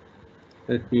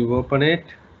let me open it.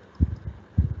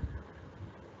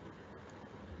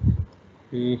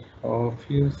 The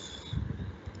office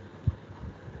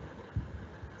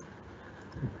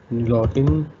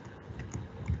login.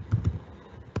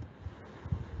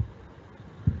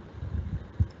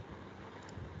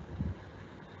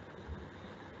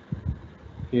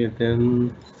 Okay,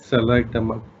 then select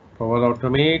the Power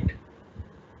Automate.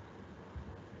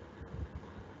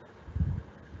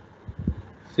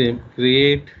 Same,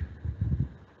 create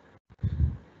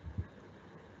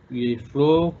a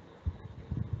flow,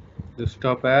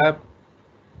 desktop app.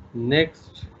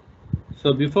 Next.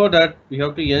 So before that, we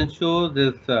have to ensure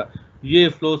this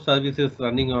UA flow service is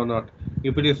running or not.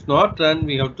 If it is not run,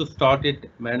 we have to start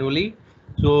it manually.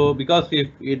 So because if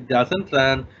it doesn't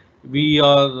run, we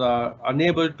are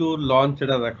unable to launch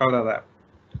the recorder app.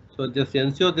 So just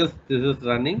ensure this is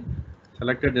running.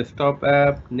 Select a desktop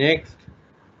app. Next,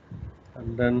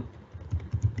 and then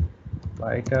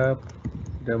Lightup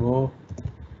demo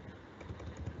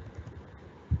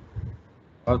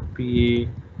RPA.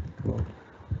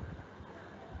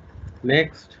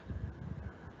 Next,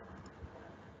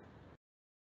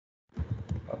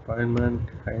 appointment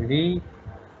ID.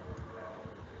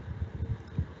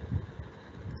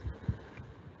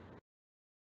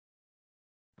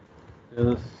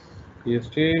 Just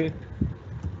paste it.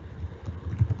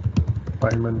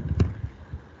 Appointment.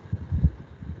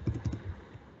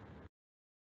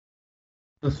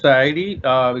 This is the ID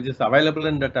which is available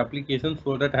in that application,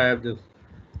 so that I have just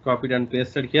copied and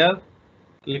pasted here.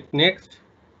 Click next.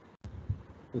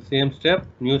 The same step,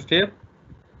 new step.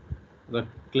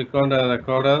 Click on the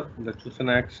recorder, the choose an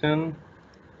action,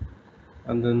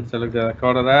 and then select the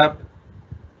recorder app.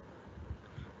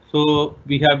 So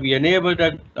we have enabled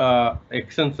that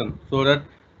extension so that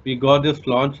we got this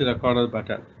launch recorder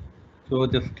button. So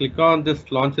just click on this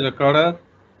launch recorder.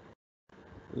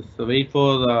 Just wait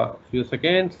for a few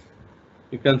seconds.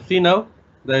 You can see now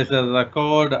there is a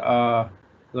recorder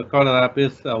app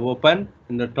is open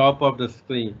in the top of the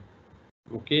screen.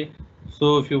 Okay,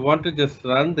 so if you want to just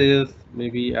run this,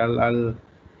 maybe I'll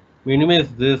minimize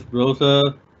this browser.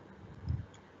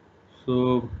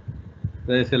 So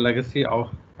there is a legacy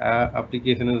of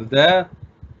application is there.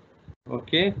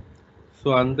 Okay,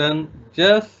 so and then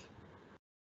just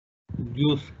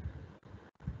use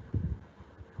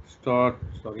start.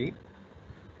 Sorry.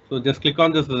 So just click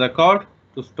on this record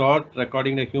to start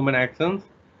recording the human actions.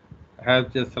 I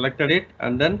have just selected it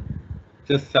and then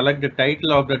just select the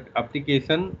title of that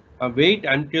application. Wait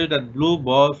until that blue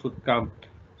bar should come.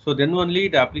 So then only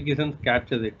the application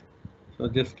captures it. So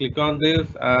just click on this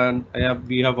and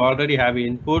we have already have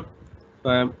input. So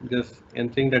I'm just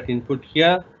entering that input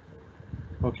here.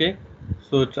 Okay.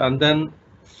 So it's, and then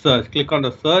search. Click on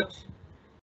the search.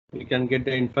 We can get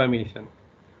the information.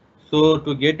 So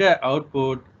to get the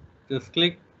output, just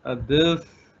click this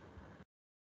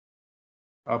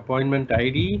appointment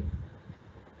ID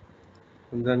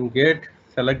and then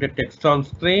select the text on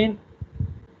screen.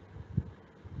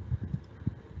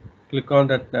 Click on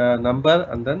that number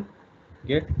and then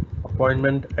get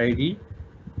appointment ID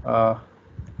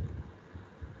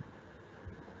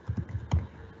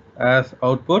as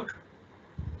output.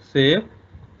 Save.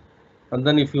 And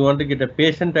then if you want to get a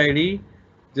patient ID,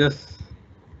 just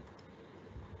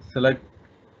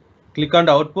click on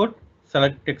the output,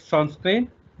 select text on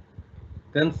screen,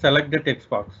 then select the text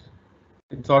box.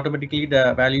 It's automatically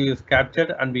the value is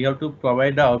captured and we have to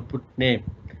provide the output name,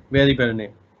 variable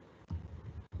name,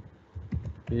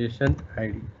 patient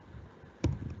ID.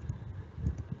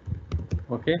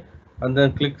 Okay, and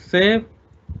then click save.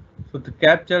 So to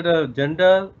capture the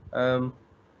gender,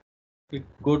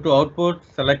 go to output,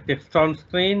 select text on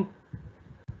screen,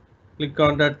 click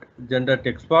on that gender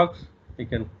text box.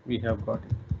 We have got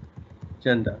it.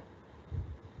 Gender.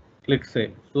 Click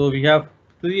save. So we have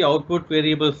 3 output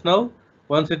variables now.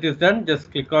 Once it is done, just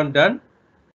click on done.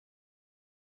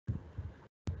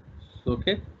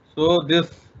 Okay. So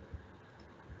this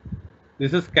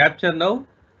is captured now.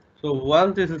 So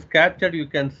once this is captured, you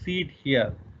can see it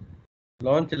here.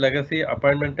 Launch legacy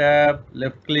appointment tab,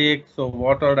 left click. So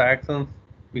what are the actions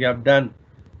we have done?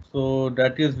 So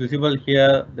that is visible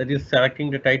here. That is selecting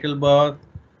the title bar.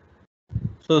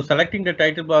 So selecting the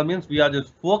title bar means we are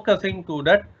just focusing to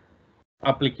that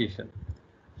application.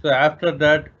 So after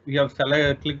that, we have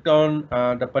clicked on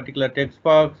the particular text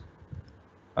box,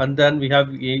 and then we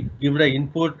have give the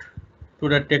input to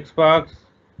the text box.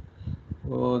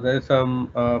 So there is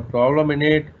some problem in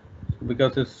it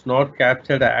because it's not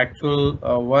captured the actual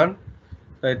one.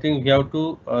 So I think we have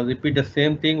to repeat the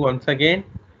same thing once again.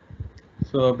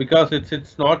 So because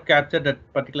it's not captured that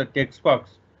particular text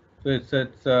box, so it's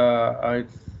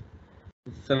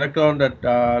select on that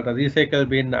the recycle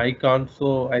bin icon.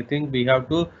 So I think we have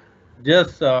to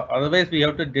just otherwise we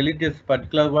have to delete this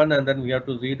particular one and then we have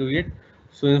to redo it.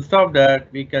 So instead of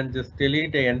that, we can just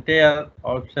delete the entire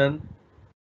option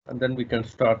and then we can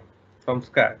start from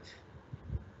scratch.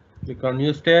 Click on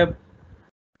new tab,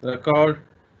 record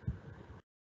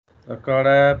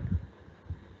app,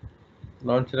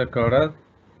 launch recorder.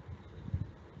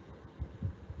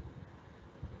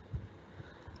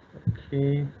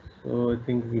 Okay, so I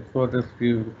think before this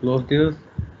we will close this,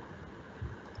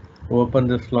 open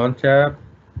this launch app,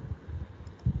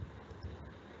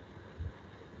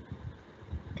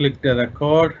 click the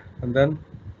record and then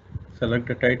select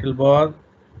the title bar,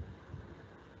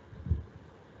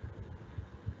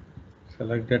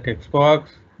 select the text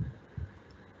box,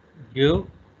 give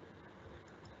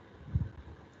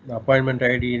the appointment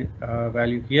ID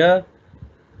value here,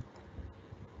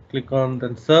 click on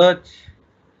then search,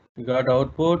 you got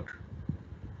output,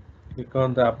 click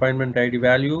on the appointment ID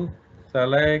value,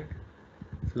 select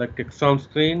text on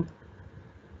screen,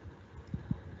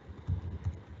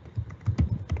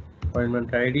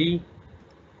 appointment ID,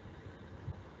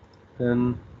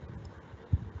 then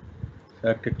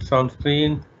select text on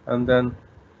screen and then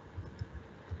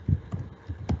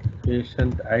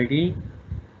patient ID,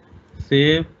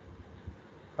 save,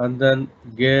 and then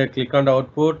click on the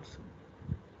output,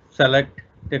 select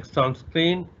text on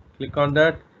screen, click on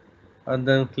that and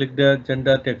then click the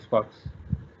gender text box.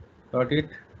 Got it?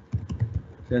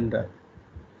 Gender.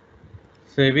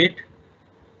 Save it,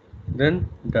 then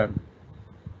done.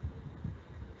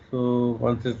 So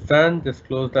once it's done, just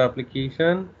close the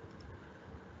application.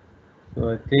 So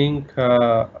I think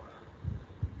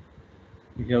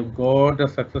we have got a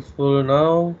successful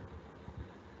now.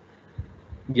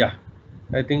 Yeah,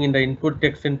 I think in the input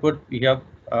text input we have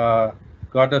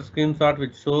got a screenshot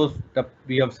which shows that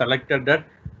we have selected that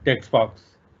text box.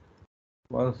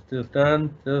 Once this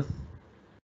done,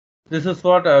 this is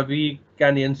what we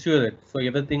can ensure it. So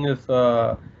everything is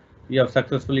we have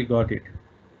successfully got it.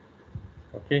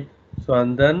 Okay. So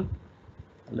and then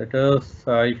let us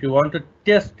if you want to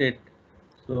test it,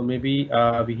 so maybe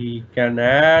we can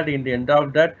add in the end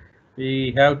of that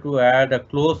we have to add a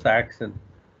close action,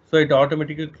 so it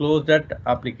automatically close that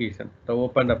application, the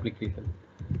open application,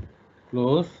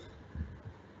 close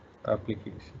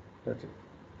application. That's it.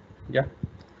 Yeah,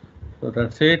 so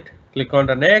that's it. Click on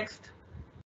the next.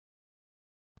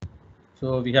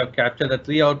 So we have captured the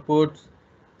 3 outputs.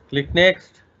 Click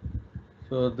next.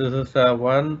 So this is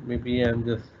one, maybe I'm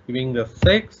just giving the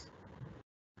 6.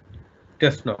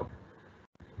 Test now.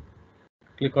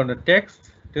 Click on the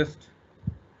test.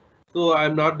 So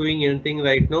I'm not doing anything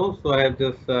right now. So I have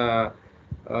just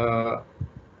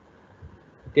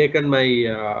taken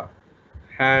my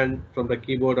hand from the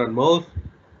keyboard and mouse.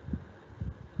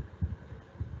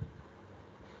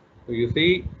 So you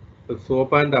see, it's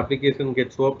open. The application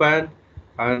gets opened,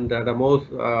 and the mouse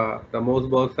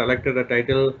bar selected the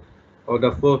title or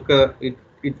the focus.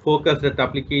 It focused that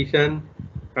application,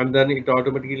 and then it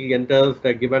automatically enters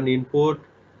the given input.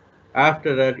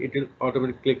 After that, it will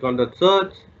automatically click on the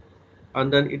search,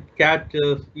 and then it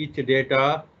captures each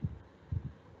data,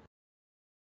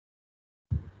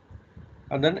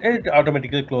 and then it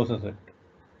automatically closes it.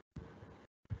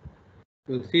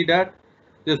 You see that?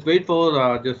 Just wait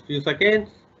for just few seconds.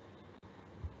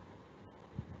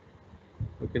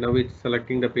 Okay, now it's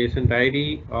selecting the patient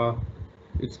ID.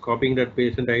 It's copying that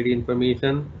patient ID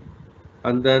information,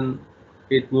 and then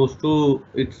it moves to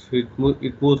it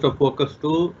moves the focus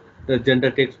to the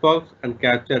gender text box and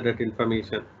capture that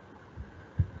information.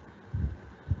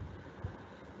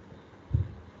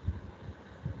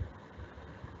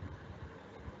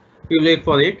 You wait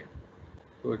for it,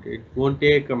 so it won't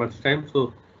take much time.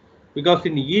 So because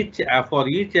in each for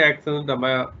each action the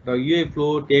UI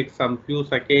flow takes some few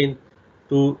seconds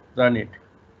to run it,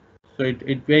 so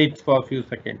it waits for a few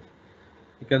seconds.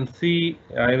 You can see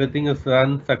everything is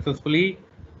run successfully,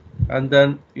 and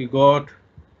then you got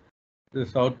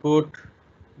this output.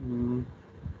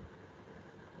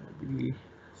 Maybe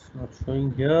it's not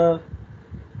showing here.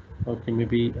 Okay,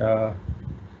 maybe yeah,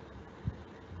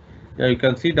 you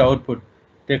can see the output.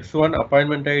 Text 1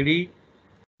 appointment ID,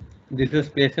 this is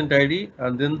patient ID,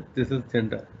 and then this is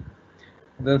gender.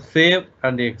 Then save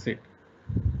and exit.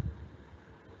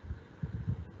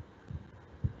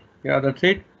 Yeah, that's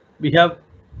it. We have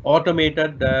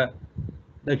automated the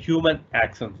human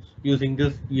actions using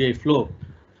this UI flow.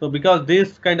 So because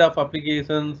this kind of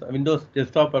applications, Windows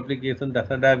desktop application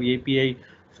doesn't have API,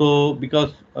 so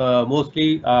because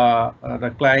mostly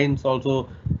the clients also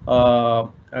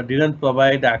didn't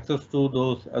provide access to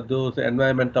those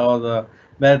environment or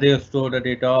where they store the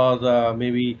data, or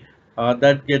maybe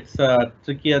that gets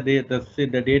trickier.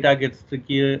 The data gets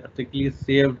trickily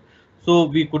saved, so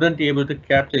we couldn't able to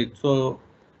capture it. So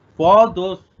for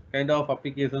those kind of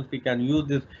applications, we can use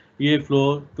this UA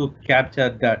flow to capture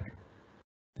that.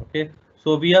 Okay,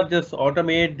 so we have just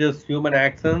automate this human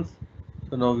actions.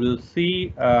 So now we'll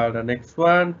see the next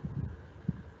one.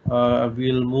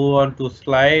 We'll move on to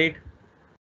slide.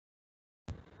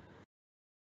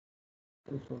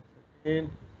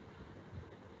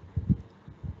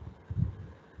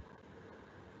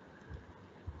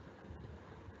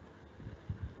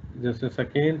 Just a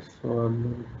second. So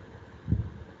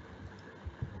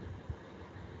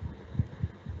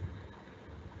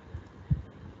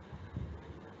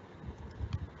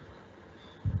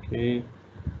okay,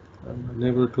 I'm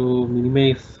unable to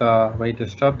minimize my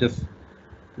desktop. Just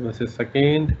a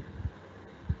second.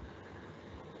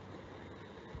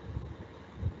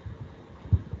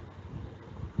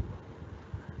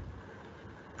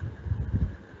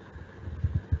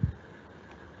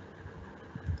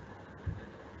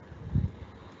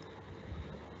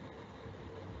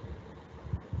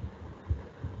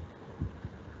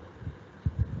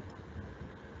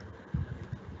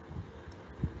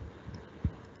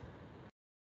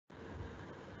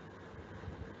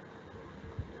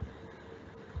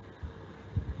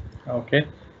 Okay,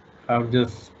 I've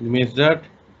just imaged that.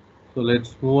 So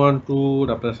let's move on to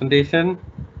the presentation.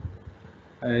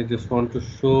 I just want to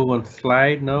show one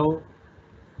slide now.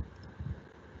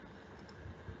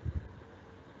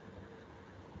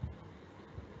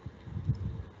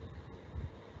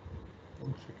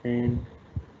 One second.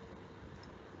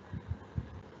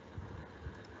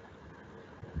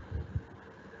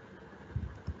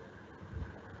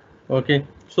 Okay,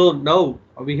 so now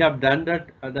we have done that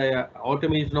the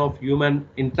automation of human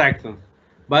interactions.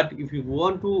 But if you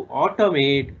want to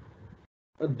automate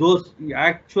those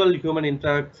actual human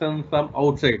interactions from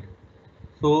outside,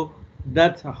 so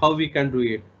that's how we can do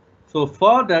it. So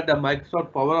for that, the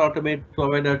Microsoft Power Automate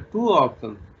provided two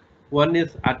options. One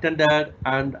is attended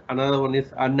and another one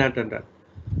is unattended.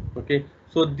 Okay,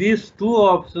 so these two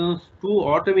options, two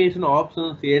automation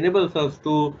options, enables us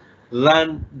to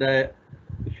run the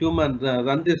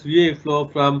run this VA flow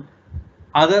from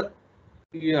other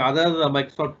other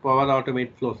Microsoft Power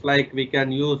Automate flows. Like we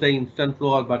can use the instant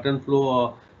flow or button flow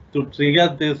or to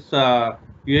trigger this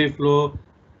UA flow,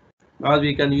 or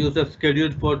we can use a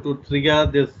scheduled flow to trigger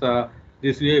this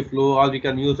UA flow, or we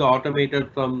can use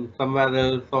automated from somewhere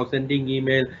else or sending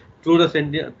email through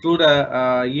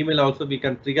the email also we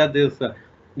can trigger this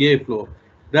UA flow.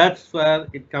 That's where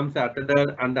it comes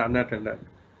attended and unattended.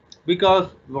 Because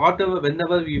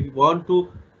whenever we want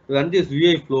to run this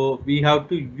VI flow, we have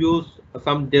to use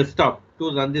some desktop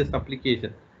to run this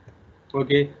application.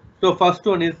 Okay, so first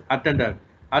one is attended.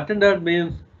 Attended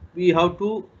means we have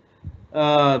to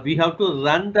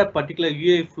run the particular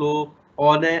UI flow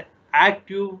on a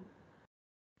active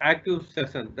active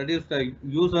session. That is, the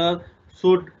user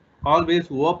should always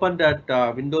open that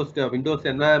Windows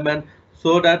environment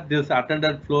so that this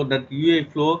attended flow, that UI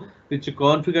flow which is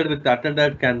configured with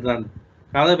attended can run.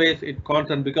 Otherwise, it can't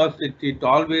run because it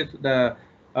always the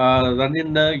run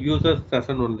in the user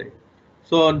session only.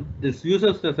 So this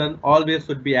user session always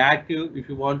should be active if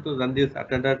you want to run this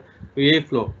attended UI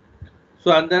flow.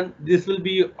 So and then this will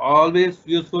be always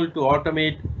useful to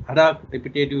automate ad hoc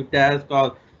repetitive tasks,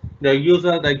 or the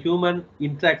human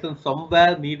interaction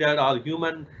somewhere needed, or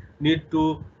human need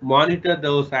to monitor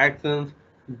those actions.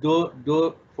 For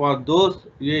those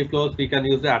UI flows we can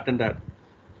use the attended.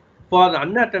 For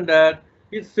unattended,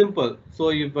 it's simple. So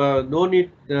if no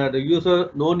need the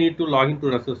user no need to log into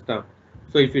the system.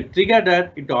 So if you trigger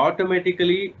that, it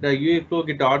automatically the UI flow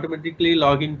get automatically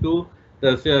log into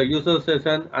the user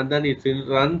session, and then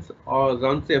runs or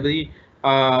runs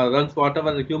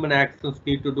whatever the human actions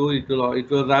need to do. It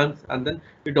will runs, and then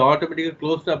it automatically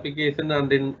close the application, and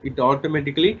then it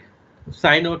automatically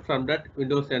sign out from that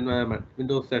Windows environment,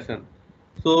 Windows session.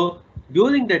 So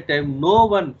during that time, no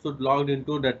one should log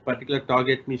into that particular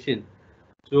target machine.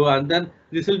 So and then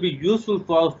this will be useful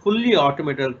for fully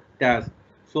automated tasks.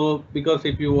 So because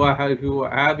if you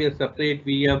have a separate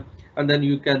VM, and then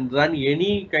you can run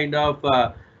any kind of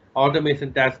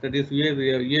automation task, that is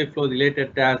UA flow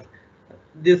related task.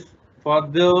 This For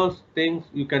those things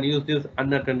you can use this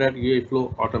unattended UA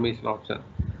flow automation option.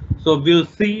 So we'll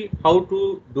see how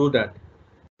to do that.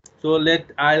 So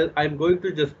I'm going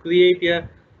to just create a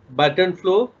button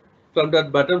flow. From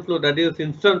that button flow, that is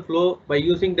instant flow, by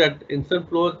using that instant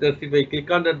flow, just if I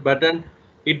click on that button,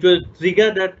 it will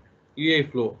trigger that UI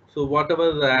flow. So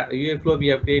whatever the UI flow we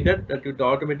have created, that it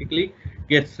automatically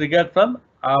gets triggered from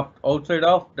outside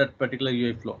of that particular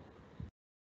UI flow.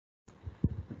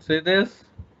 Let's say this.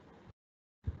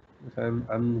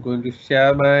 I'm going to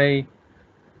share my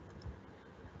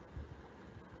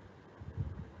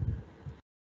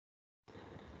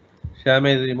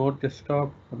remote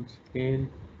desktop once again.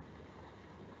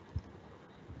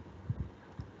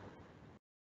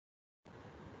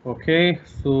 Okay,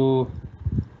 so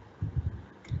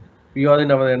we are in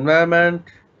our environment.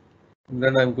 And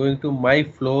then I'm going to my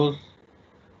flows.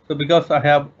 So because I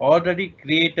have already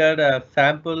created a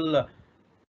sample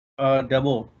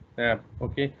demo app.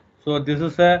 Okay, so this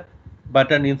is a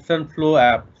button instant flow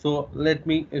app. So let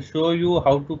me show you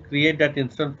how to create that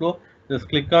instant flow. Just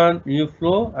click on new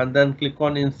flow and then click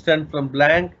on instant from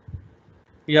blank.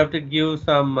 You have to give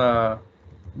some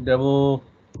demo,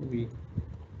 maybe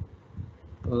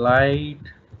light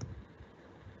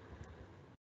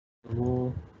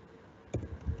demo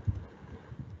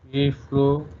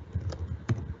flow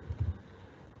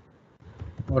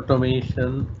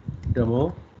automation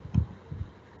demo.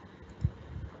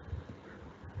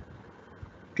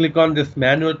 Click on this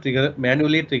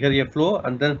manually trigger a flow,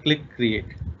 and then click create.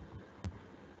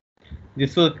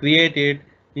 This will create it.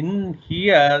 In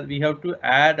here we have to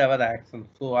add our action.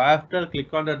 So after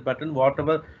click on that button,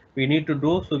 whatever we need to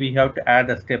do, so we have to add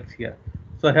the steps here.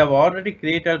 So I have already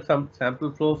created some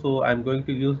sample flow, so I'm going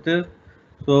to use this.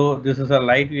 So this is a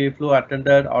light wave flow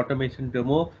attended automation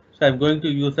demo. So I'm going to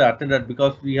use the attended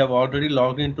because we have already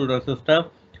logged into the system.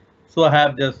 So I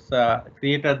have just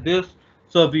created this.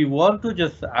 So if we want to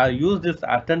just use this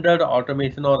attended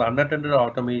automation or unattended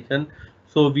automation,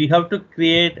 so we have to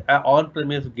create an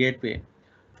on-premise gateway.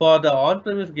 For the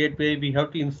on-premise gateway, we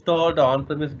have to install the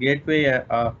on-premise gateway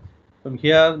from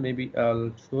here. Maybe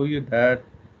I'll show you that.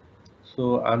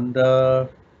 So under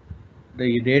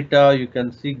the data, you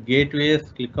can see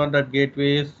gateways. Click on that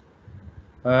gateways,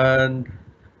 and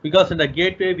because in the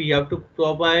gateway we have to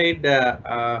provide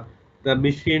the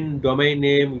machine domain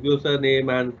name,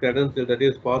 username, and credential, that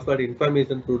is password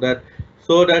information to that,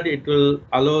 so that it will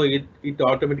allow it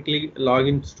automatically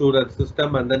logins to the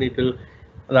system, and then it will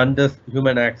run this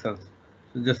human actions.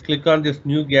 So just click on this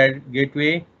new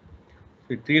gateway.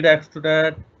 So it redirects to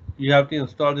that. You have to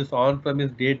install this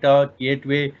on-premise data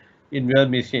gateway in your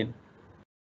machine.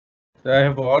 So I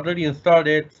have already installed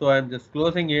it, so I'm just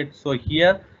closing it. So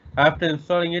here, after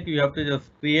installing it, you have to just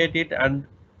create it, and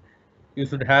you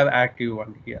should have active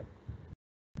one here.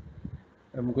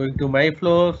 I'm going to my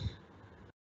flows,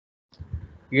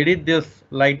 edit this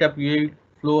Lightup UI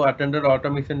flow attended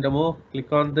automation demo.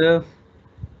 Click on this.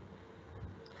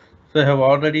 So I have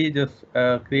already just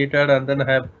created, and then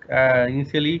I have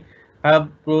initially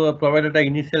provided an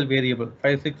initial variable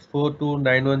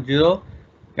 5642910,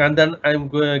 and then I'm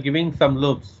giving some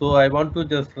loops. So I want to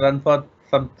just run for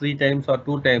some 3 times or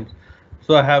 2 times.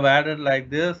 So I have added like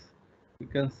this. You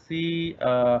can see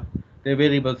the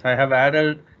variables. I have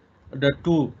added the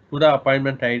 2 to the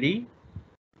appointment ID.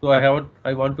 So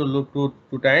I want to look 2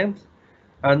 times,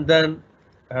 and then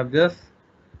I have just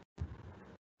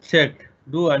checked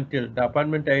do until the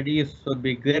appointment ID should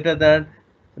be greater than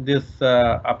this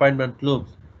appointment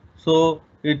loops. So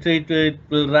it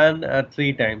will run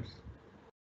 3 times.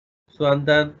 So and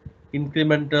then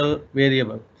incremental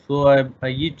variable. So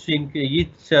each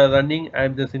running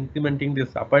I'm just incrementing this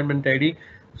appointment ID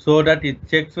so that it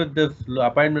checks with this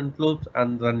appointment loops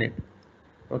and run it.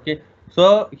 Okay.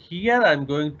 So here I'm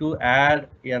going to add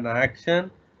an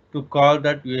action to call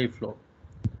that UI flow.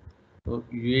 So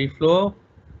UI flow,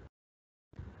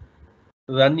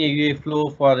 run a UI flow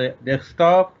for a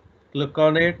desktop, click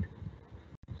on it.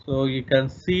 So you can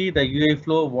see the UI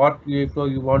flow, what UI flow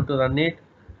you want to run it.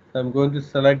 So I'm going to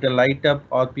select the Lightup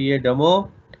RPA demo,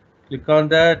 click on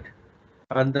that,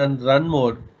 and then run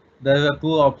mode. There are 2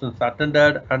 options,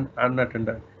 attended and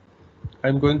unattended.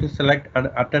 I'm going to select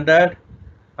unattended,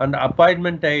 and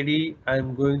appointment ID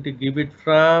I'm going to give it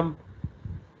from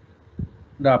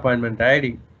the appointment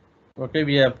ID. Okay,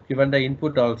 we have given the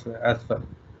input also as well.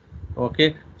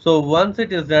 Okay, so once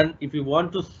it is done, if you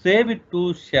want to save it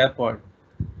to SharePoint,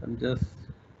 I'm just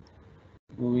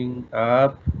moving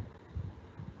up.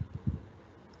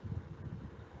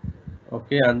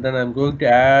 Okay, and then I'm going to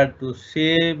add to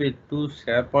save it to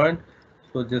SharePoint.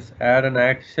 So just add an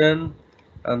action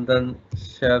and then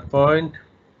SharePoint.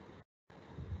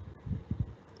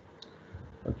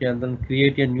 Okay, and then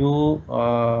create a new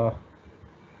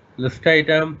list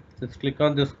item. Just click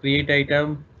on this create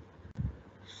item,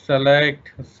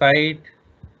 select site.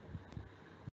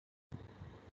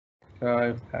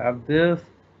 I have this.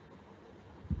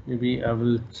 Maybe I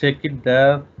will check it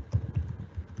there.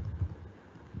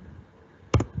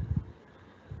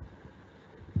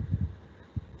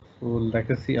 So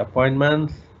legacy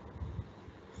appointments.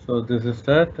 So this is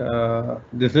that.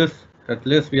 This is that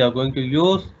list we are going to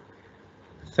use.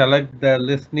 Select the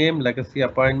list name, legacy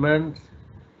appointments.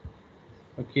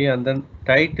 Okay, and then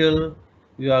title,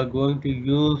 we are going to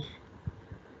use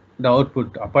the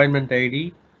output appointment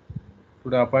ID to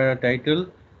the appointment title,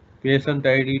 patient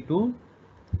ID to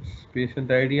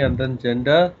patient ID, and then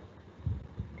gender,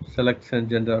 selection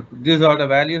gender. These are the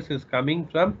values is coming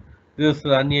from this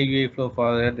run a UI flow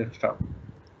for a desktop.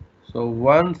 So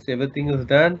once everything is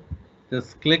done,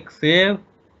 just click save.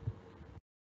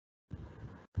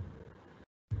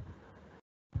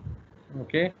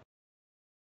 Okay,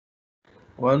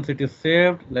 once it is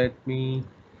saved, we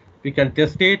can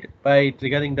test it by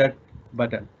triggering that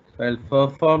button. So I'll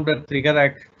perform the trigger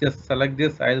action. Just select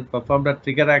this. I'll perform the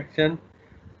trigger action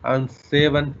and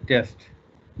save and test.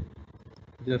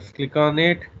 Just click on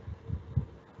it.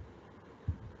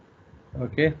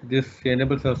 Okay, this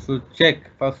enables us to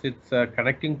check. First, it's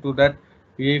connecting to that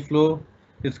VA flow.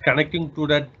 It's connecting to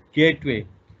that gateway.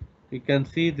 You can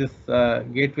see this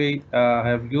gateway I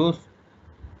have used,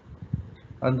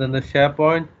 and then the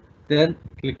SharePoint. Then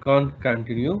click on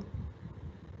continue.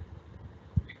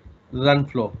 Run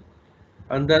flow,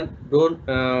 and then don't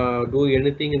do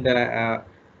anything in the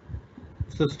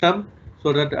system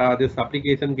so that this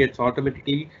application gets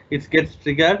automatically it gets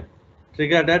triggered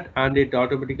that, and it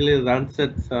automatically runs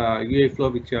its UI flow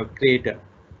which you have created.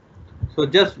 So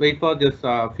just wait for this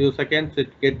few seconds.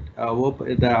 It get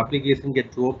the application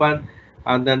gets open,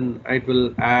 and then it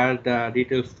will add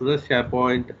details to the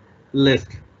SharePoint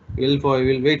list. We'll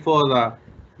wait for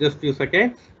just few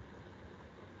seconds.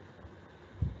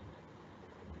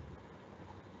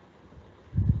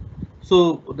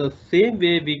 So the same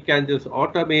way we can just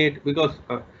automate, because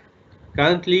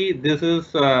currently this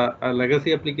is a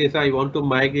legacy application. I want to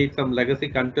migrate some legacy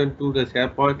content to the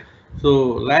SharePoint. So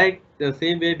like the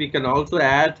same way we can also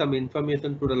add some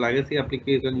information to the legacy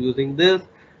application using this,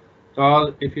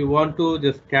 or if you want to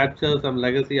just capture some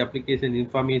legacy application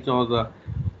information,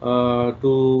 or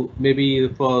to maybe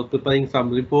for preparing some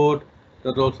report,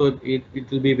 that also it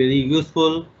will be very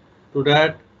useful to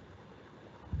that.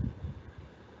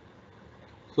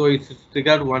 So it's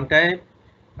triggered one time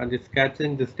and it's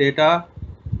catching this data.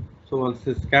 So once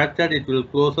it's captured, it will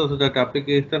close us that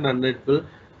application and it will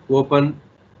open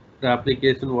the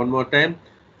application one more time.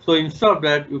 So instead of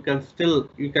that, you can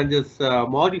just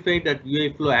modify that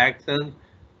UI flow actions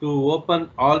to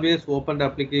always open the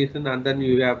application, and then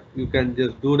you can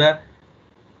just do the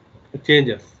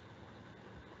changes.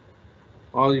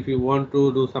 Or if you want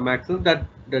to do some actions that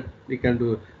we can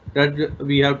do, that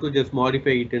we have to just modify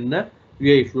it in the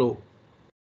UI flow.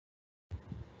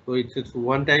 So it's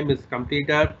one time is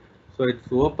completed. So it's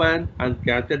open and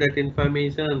capture that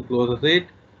information and closes it.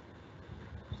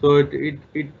 So it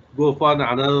go for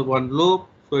another one loop.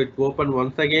 So it's open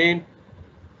once again.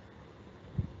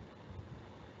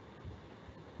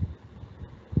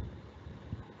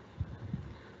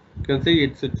 You can see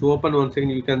it's open once again.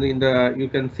 You can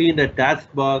see in the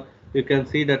taskbar, you can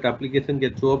see that application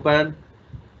gets open,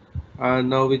 and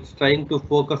now it's trying to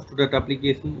focus to that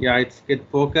application. Yeah, it's get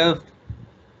focused.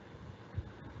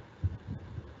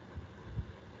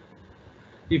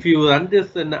 If you run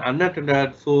this in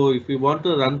unattended, so if you want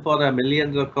to run for a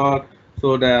million record,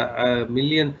 so the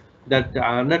million that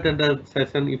unattended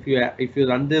session, if you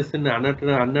run this in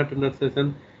unattended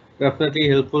session, definitely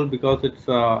helpful, because it's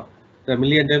the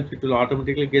million times it will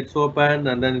automatically gets open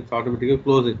and then it's automatically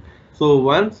close it. So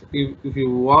once if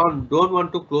you don't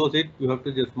want to close it, you have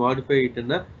to just modify it in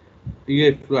the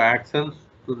UI flow actions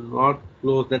to not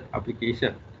close that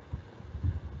application.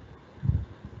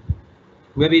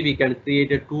 Maybe we can create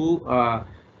a two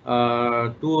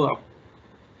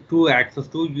actions,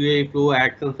 two UA flow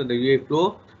actions and the UA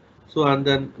flow. So and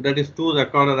then that is two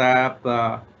recorder app.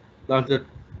 That's the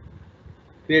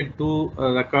create two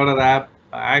recorder app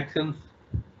actions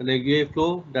and the UA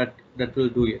flow that will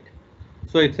do it.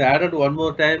 So it's added one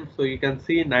more time. So you can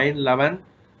see 911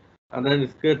 and then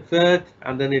it gets search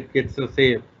and then it gets a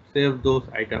save those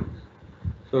items.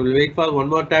 So we'll wait for one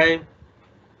more time.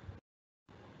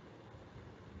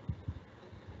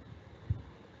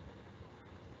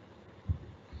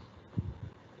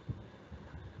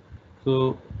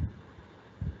 So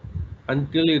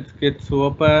until it gets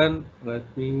open, let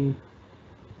me.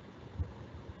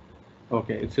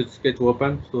 Okay, it's gets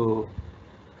open. So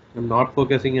I'm not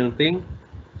focusing anything.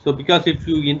 So because if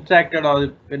you interacted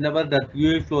or whenever that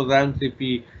UI flow runs, if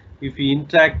we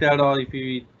interacted or if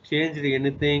we changed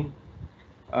anything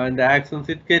and the actions,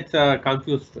 it gets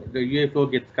confused. The UI flow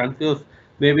gets confused.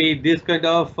 Maybe this kind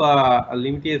of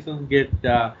limitations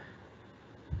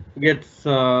gets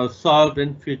solved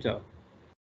in future.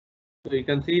 So you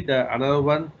can see the another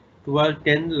one 12,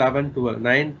 10, 11, 12,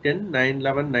 9, 10, 9,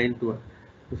 11, 9, 12.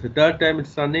 It's the third time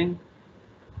it's running.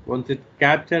 Once it's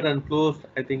captured and closed,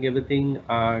 I think everything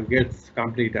gets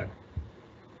completed.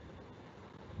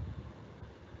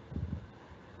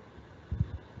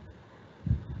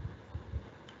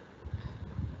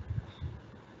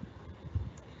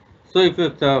 So if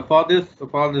it's for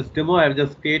this demo, I've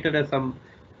just created some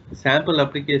sample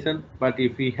application. But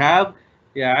if we have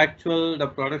the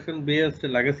production based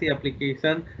legacy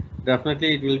application,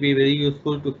 definitely it will be very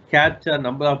useful to capture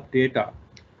number of data.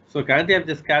 So currently I've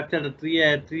just captured the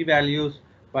three values,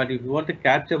 but if you want to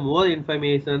capture more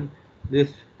information,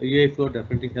 this UI flow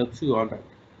definitely helps you on that.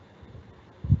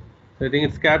 So I think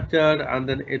it's captured and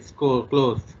then it's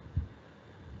closed.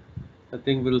 I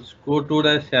think we'll go to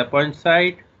the SharePoint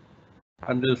site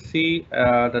and we'll see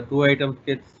the two items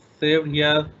get saved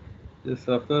here. This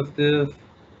first is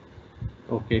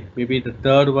okay. Maybe the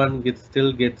third one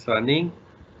still gets running.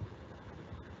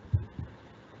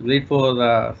 Wait for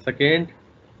the second.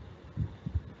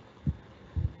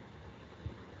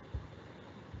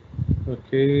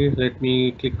 Okay, let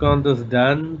me click on this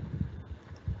done.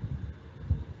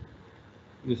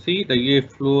 You see the UA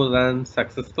flow runs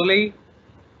successfully,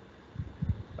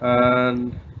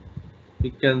 and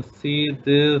you can see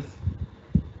this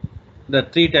the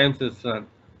three times it's run.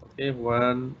 Okay,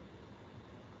 1,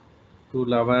 2,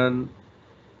 11.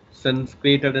 Since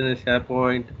created in a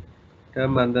SharePoint,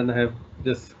 come and then have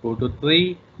just go to 3.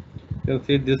 You can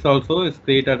see this also is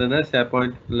created in a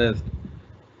SharePoint list.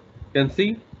 You can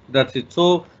see that's it.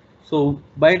 So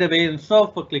by the way, instead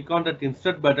of click on that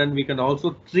insert button, we can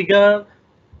also trigger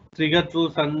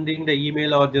through sending the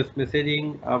email or just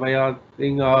messaging via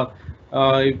thing, or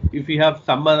if you have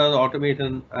some other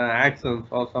automation actions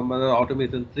or some other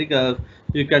automation triggers,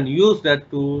 you can use that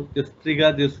to just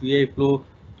trigger this VA flow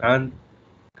and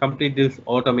complete this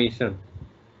automation.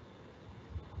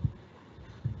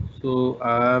 So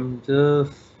I'm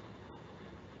just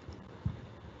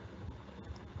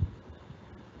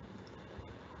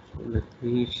let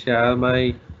me share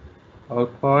my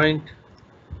PowerPoint.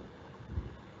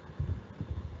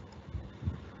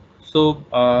 So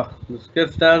this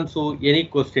gets done. So any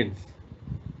questions?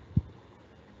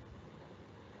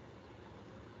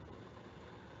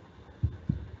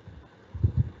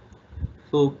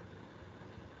 So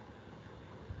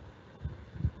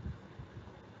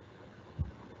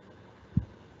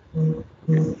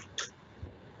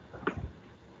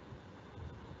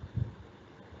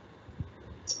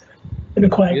in a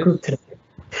quiet yes. group today.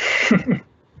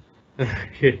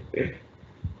 Okay.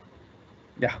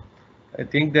 Yeah, I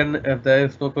think then if there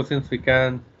is no questions, we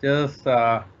can just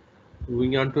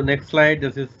Moving on to next slide.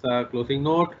 This is closing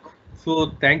note.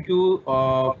 So thank you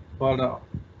for the.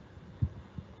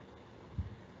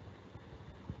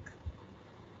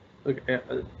 Okay,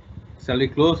 shall we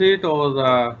close it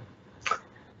or?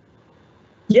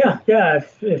 Yeah.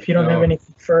 If you don't have Oh,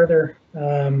 anything further,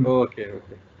 okay.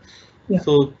 yeah.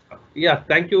 So yeah,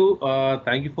 thank you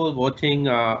for watching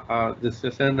this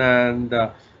session, and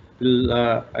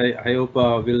I hope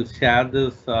we'll share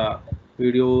this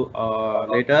video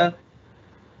later.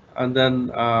 And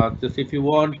then just if you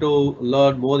want to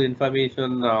learn more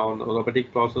information on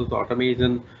robotic process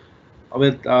automation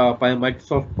with by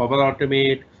Microsoft Power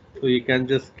Automate, so you can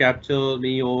just capture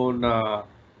me on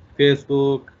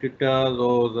Facebook, Twitter,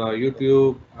 or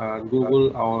YouTube and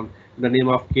Google on the name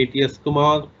of KTS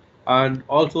Kumar, and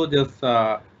also just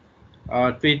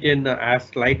tweet in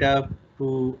as Lightup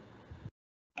to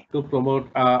promote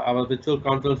our virtual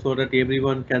console so that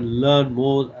everyone can learn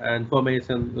more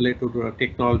information related to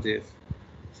technologies.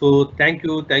 So thank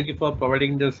you for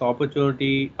providing this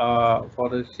opportunity for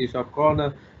the C Shop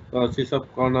Corner on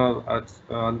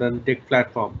the tech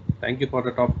platform. Thank you for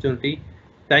that opportunity.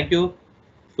 Thank you.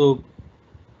 So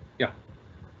yeah,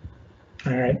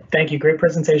 All right. Thank you. Great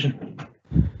presentation.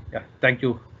 yeah, thank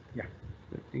you. Yeah,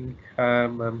 I think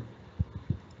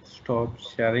stop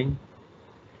sharing.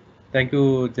 Thank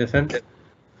you, Jason. So I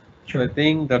Sure.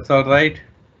 think that's all right.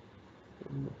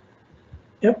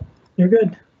 Yep. You're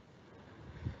good.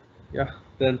 Yeah,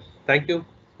 then thank you.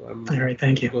 All right.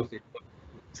 Thank you. Close it.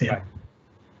 See ya. Bye.